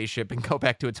on a spaceship and go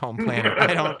back to its home planet.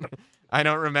 I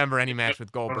don't remember any match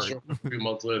with Goldberg. Sure a few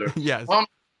months later. Yes.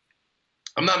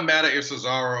 I'm not mad at your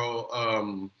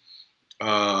Cesaro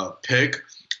pick.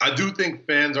 I do think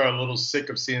fans are a little sick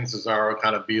of seeing Cesaro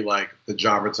kind of be like the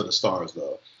jobber to the stars,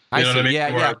 though. You know what I mean?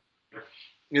 Yeah.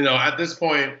 You know, at this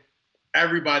point,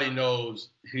 everybody knows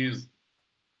he's,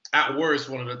 at worst,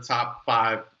 one of the top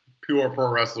 5 pure pro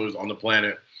wrestlers on the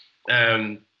planet.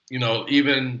 And, you know,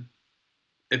 even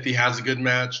if he has a good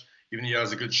match, even if he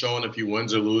has a good show, and if he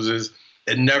wins or loses,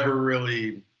 it never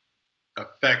really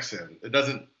affects him. It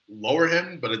doesn't lower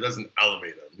him, but it doesn't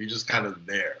elevate him. He's just kind of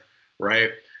there,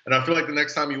 right? And I feel like the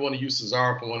next time you want to use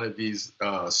Cesaro for one of these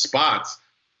spots,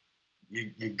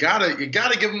 you gotta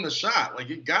give him the shot. Like,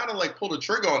 you gotta like pull the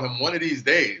trigger on him one of these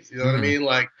days. You know what I mean?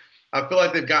 Like, I feel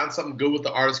like they've gotten something good with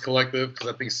the Artist Collective, because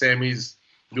I think Sammy's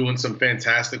doing some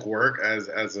fantastic work as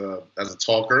a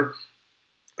talker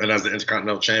and as the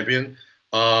Intercontinental Champion.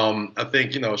 I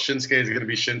think, you know, Shinsuke is going to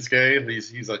be Shinsuke.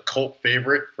 He's a cult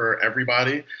favorite for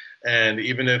everybody. And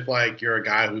even if like you're a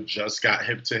guy who just got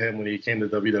hip to him when he came to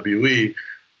WWE,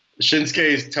 Shinsuke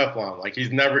is Teflon. Like,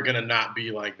 he's never going to not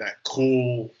be like that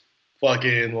cool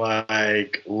fucking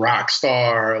like rock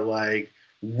star, like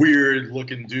weird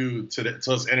looking dude to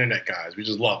us internet guys. We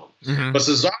just love him. But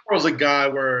Cesaro's a guy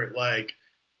where like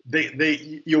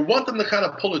you want them to kind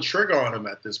of pull a trigger on him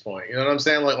at this point. You know what I'm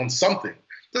saying? Like, on something.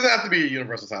 It doesn't have to be a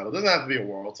Universal title. It doesn't have to be a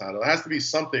world title. It has to be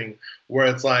something where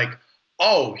it's like,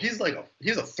 oh, he's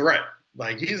a threat.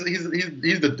 Like, he's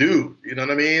the dude. You know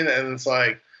what I mean? And it's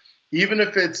like, even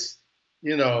if it's,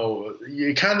 you know,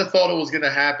 you kind of thought it was going to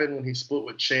happen when he split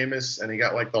with Sheamus and he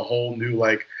got like the whole new,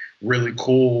 like, really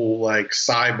cool, like,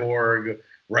 cyborg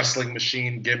wrestling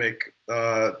machine gimmick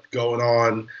going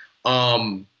on.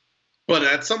 But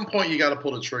at some point you got to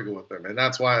pull the trigger with him. And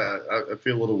that's why I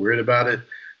feel a little weird about it.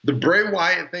 The Bray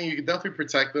Wyatt thing, you can definitely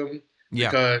protect him.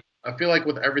 Yeah. Because I feel like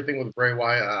with everything with Bray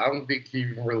Wyatt, I don't think he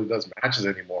even really does matches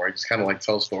anymore. He just kind of like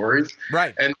tells stories.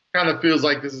 Right. And it kind of feels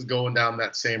like this is going down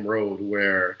that same road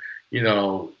where, you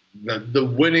know, the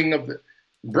winning of the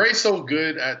Bray's so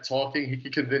good at talking, he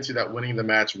could convince you that winning the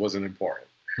match wasn't important.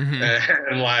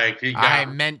 And like I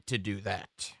meant to do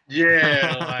that.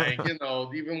 Yeah, like, you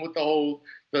know, even with the whole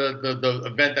the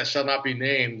event that shall not be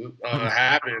named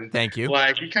happened. Thank you.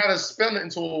 Like, he kind of spun it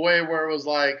into a way where it was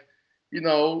like, you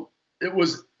know, it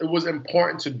was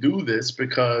important to do this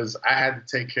because I had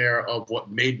to take care of what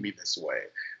made me this way,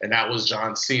 and that was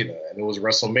John Cena, and it was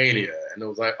WrestleMania, and it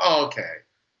was like, oh, okay,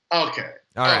 all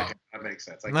right, that makes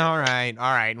sense. All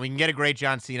right. We can get a great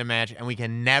John Cena match, and we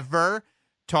can never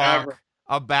talk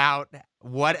about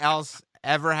what else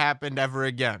ever happened ever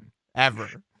again.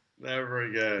 Never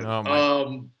again.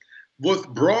 Oh, with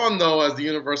Braun, though, as the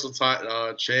Universal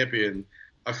Champion,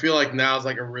 I feel like now's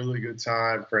like a really good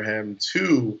time for him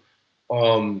to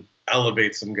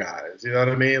elevate some guys. You know what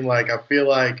I mean? Like, I feel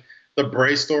like the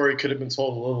Bray story could have been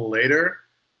told a little later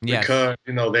because,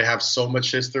 you know, they have so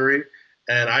much history.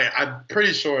 And I'm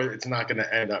pretty sure it's not going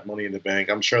to end up Money in the Bank.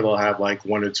 I'm sure they'll have like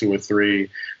 1 or 2 or 3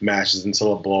 matches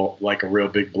until a real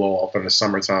big blow off in the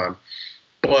summertime.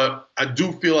 But I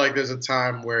do feel like there's a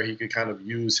time where he could kind of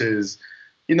use his,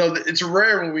 you know, it's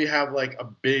rare when we have like a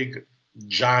big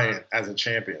giant as a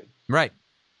champion. Right.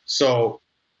 So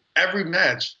every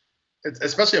match,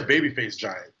 especially a babyface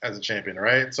giant as a champion,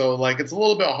 right? So like it's a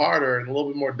little bit harder and a little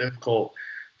bit more difficult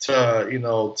to, you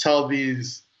know, tell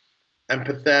these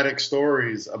empathetic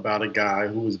stories about a guy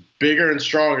who is bigger and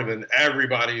stronger than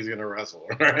everybody he's going to wrestle,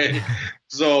 right?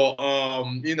 So,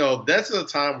 you know, that's a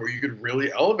time where you could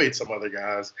really elevate some other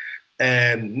guys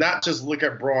and not just look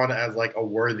at Braun as like a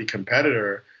worthy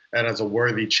competitor and as a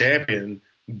worthy champion,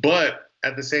 but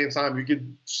at the same time, you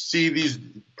could see these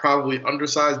probably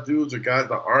undersized dudes or guys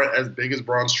that aren't as big as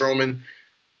Braun Strowman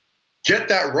get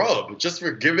that rub just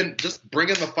bringing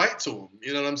the fight to them.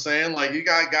 You know what I'm saying? Like, you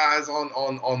got guys on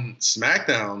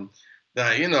SmackDown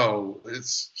that, you know,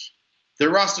 their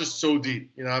roster's so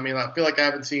deep. You know what I mean? I feel like I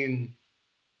haven't seen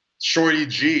Shorty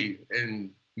G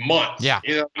in months. Yeah.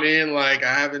 You know what I mean? Like,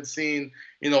 I haven't seen,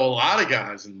 you know, a lot of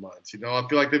guys in months. You know, I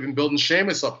feel like they've been building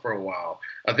Sheamus up for a while.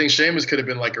 I think Sheamus could have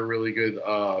been like a really good,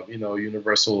 you know,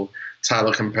 Universal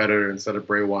title competitor instead of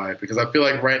Bray Wyatt, because I feel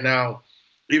like right now,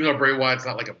 even though Bray Wyatt's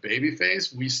not like a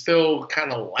babyface, we still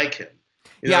kind of like him.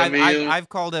 You know what I mean? I've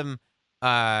called him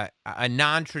a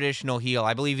non-traditional heel.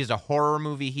 I believe he's a horror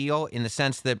movie heel in the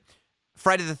sense that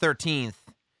Friday the 13th,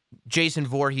 Jason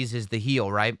Voorhees is the heel,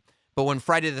 right? But when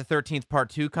Friday the 13th Part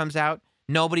 2 comes out,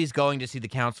 nobody's going to see the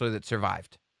counselor that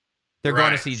survived. they're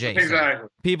going to see Jason. Exactly.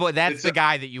 People, that's It's the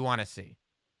guy that you want to see.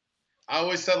 I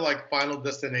always said like Final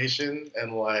Destination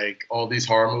and like all these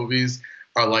horror movies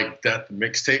are like death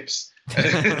mixtapes.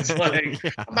 And it's like,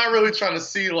 I'm not really trying to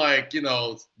see like, you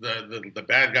know, the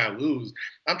bad guy lose.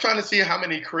 I'm trying to see how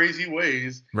many crazy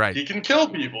ways he can kill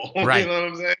people. Right. You know what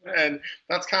I'm saying? And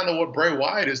that's kind of what Bray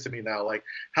Wyatt is to me now. Like,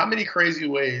 how many crazy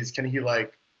ways can he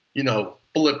like, you know,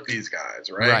 flip these guys,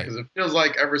 right? Because it feels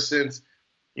like ever since,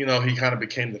 you know, he kind of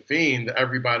became the Fiend,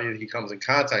 everybody that he comes in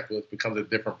contact with becomes a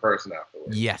different person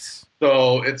afterwards. Yes.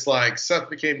 So it's like Seth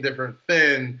became different,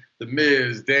 Finn, The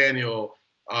Miz, Daniel.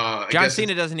 John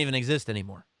Cena doesn't even exist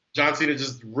anymore. John Cena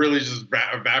just really just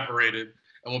evaporated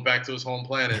and went back to his home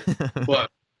planet.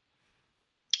 But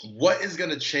what is going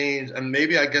to change? And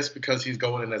maybe I guess because he's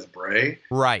going in as Bray,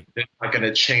 right? It's not going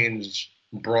to change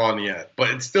Braun yet, but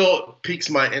it still piques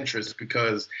my interest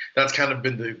because that's kind of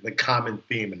been the common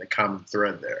theme and the common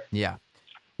thread there. Yeah.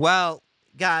 Well,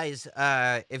 guys,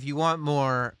 if you want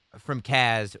more from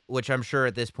Kaz, which I'm sure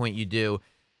at this point you do,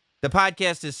 the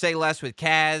podcast is Say Less with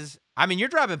Kaz. I mean, you're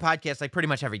dropping podcasts like pretty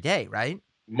much every day, right?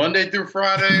 Monday through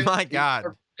Friday. My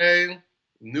God.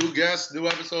 New guests, new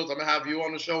episodes. I'm going to have you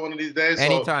on the show one of these days.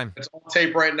 Anytime. So it's on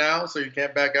tape right now, so you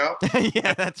can't back out.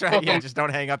 Yeah, that's right. Yeah, just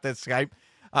don't hang up that Skype.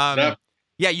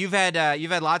 Yeah, you've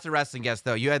had lots of wrestling guests,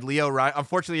 though. You had Lio Rush.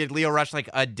 Unfortunately, you had Lio Rush like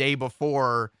a day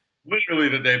before. Literally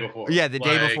the day before. Yeah, the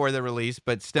day before the release,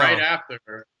 but still.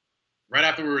 Right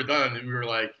after we were done, we were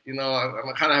like, you know,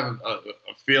 I'm kind of having a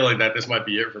feeling that this might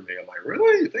be it for me. I'm like,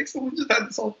 really? You think so? We just had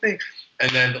this whole thing.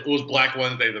 And then it was Black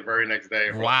Wednesday the very next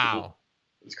day. Wow.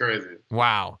 It's crazy.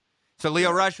 Wow. So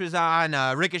Lio Rush was on.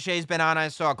 Ricochet's been on. I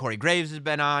saw Corey Graves has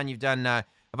been on. You've done a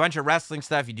bunch of wrestling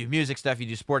stuff. You do music stuff. You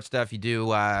do sports stuff. You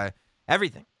do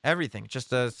everything. Everything.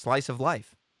 Just a slice of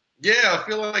life. Yeah, I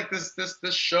feel like this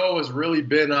show has really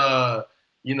been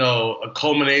you know, a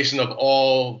culmination of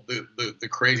all the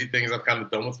crazy things I've kind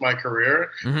of done with my career.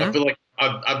 Mm-hmm. I feel like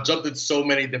I've jumped in so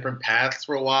many different paths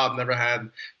for a while. I've never had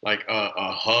like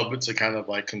a hub to kind of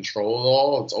like control it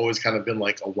all. It's always kind of been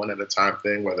like a one at a time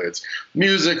thing, whether it's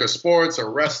music or sports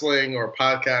or wrestling or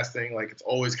podcasting. Like it's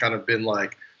always kind of been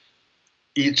like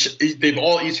they've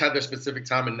all had their specific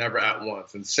time and never at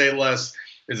once. And Say Less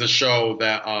is a show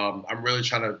that I'm really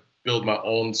trying to build my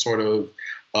own sort of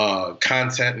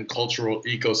content and cultural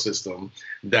ecosystem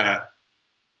that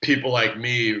people like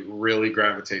me really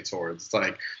gravitate towards. It's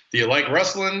like, do you like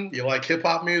wrestling? Do you like hip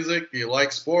hop music? Do you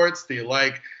like sports? Do you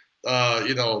like,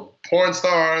 you know, porn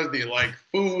stars? Do you like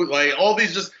food? Like all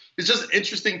these it's just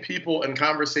interesting people and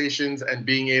conversations and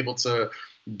being able to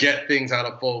get things out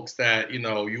of folks that, you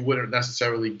know, you wouldn't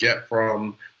necessarily get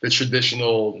from the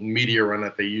traditional media run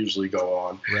that they usually go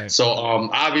on. Right. So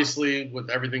obviously with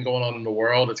everything going on in the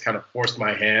world, it's kind of forced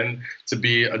my hand to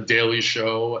be a daily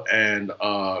show and,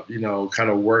 you know, kind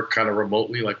of work kind of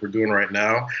remotely like we're doing right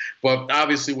now. But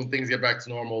obviously when things get back to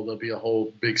normal, there'll be a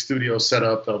whole big studio set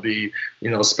up. There'll be,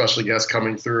 you know, special guests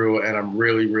coming through, and I'm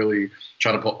really, really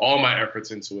trying to put all my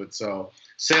efforts into it. So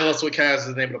Say Less with Kaz is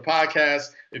the name of the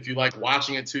podcast. If you like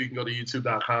watching it too, you can go to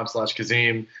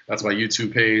youtube.com/Kazim. That's my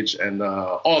YouTube page and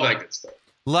all that good stuff.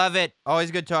 Love it. Always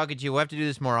good talking to you. We'll have to do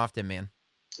this more often, man.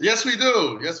 Yes, we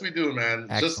do. Yes, we do, man.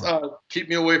 Excellent. Just keep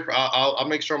me away from. I'll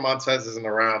make sure Montez isn't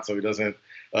around so he doesn't.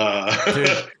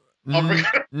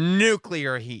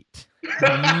 Nuclear heat.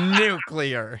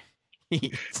 Nuclear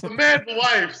heat. The man's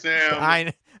life,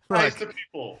 Sam. Nice to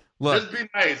people. Look, just be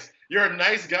nice. You're a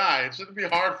nice guy. It shouldn't be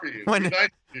hard for you. Be nice to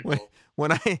people.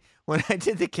 When I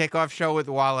did the kickoff show with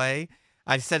Wale,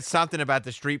 I said something about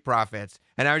the Street Profits,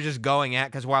 and I was just going at,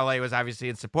 because Wale was obviously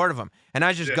in support of him, and I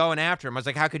was just going after him. I was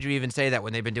like, how could you even say that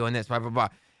when they've been doing this, blah, blah, blah.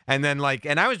 And then, like,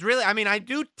 and I was really, I mean, I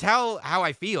do tell how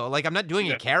I feel. Like, I'm not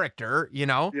doing a character, you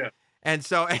know? Yeah. And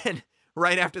so, and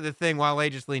right after the thing, Wale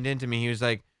just leaned into me. He was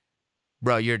like,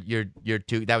 bro, you're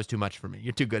too, that was too much for me.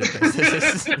 You're too good at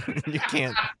this. You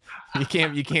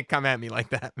can't come at me like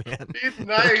that, man. He's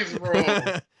nice, bro.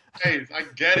 Nice. I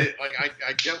get it. Like,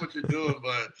 I get what you're doing,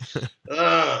 but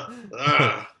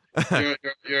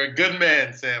you're a good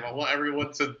man, Sam. I want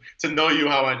everyone to know you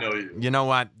how I know you. You know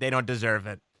what? They don't deserve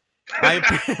it.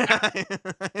 I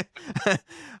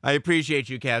appreciate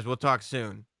you, Kaz. We'll talk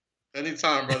soon.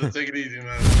 Anytime, brother. Take it easy,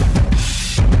 man.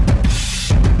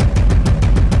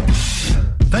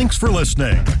 Thanks for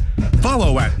listening.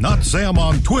 Follow at Not Sam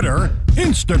on Twitter,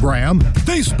 Instagram,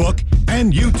 Facebook,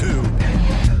 and YouTube.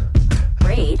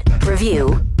 Rate,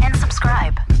 review, and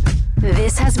subscribe.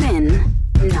 This has been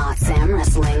Not Sam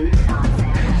Wrestling.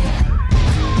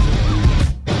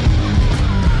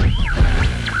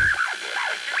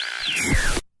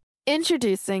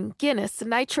 Introducing Guinness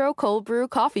Nitro Cold Brew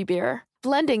Coffee Beer.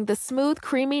 blending the smooth,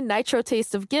 creamy nitro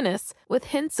taste of Guinness with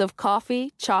hints of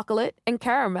coffee, chocolate, and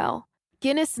caramel.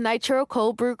 Guinness Nitro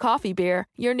Cold Brew Coffee Beer,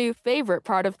 your new favorite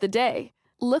part of the day.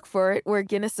 Look for it where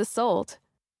Guinness is sold.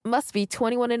 Must be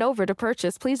 21 and over to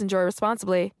purchase. Please enjoy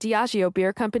responsibly. Diageo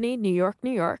Beer Company, New York,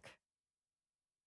 New York.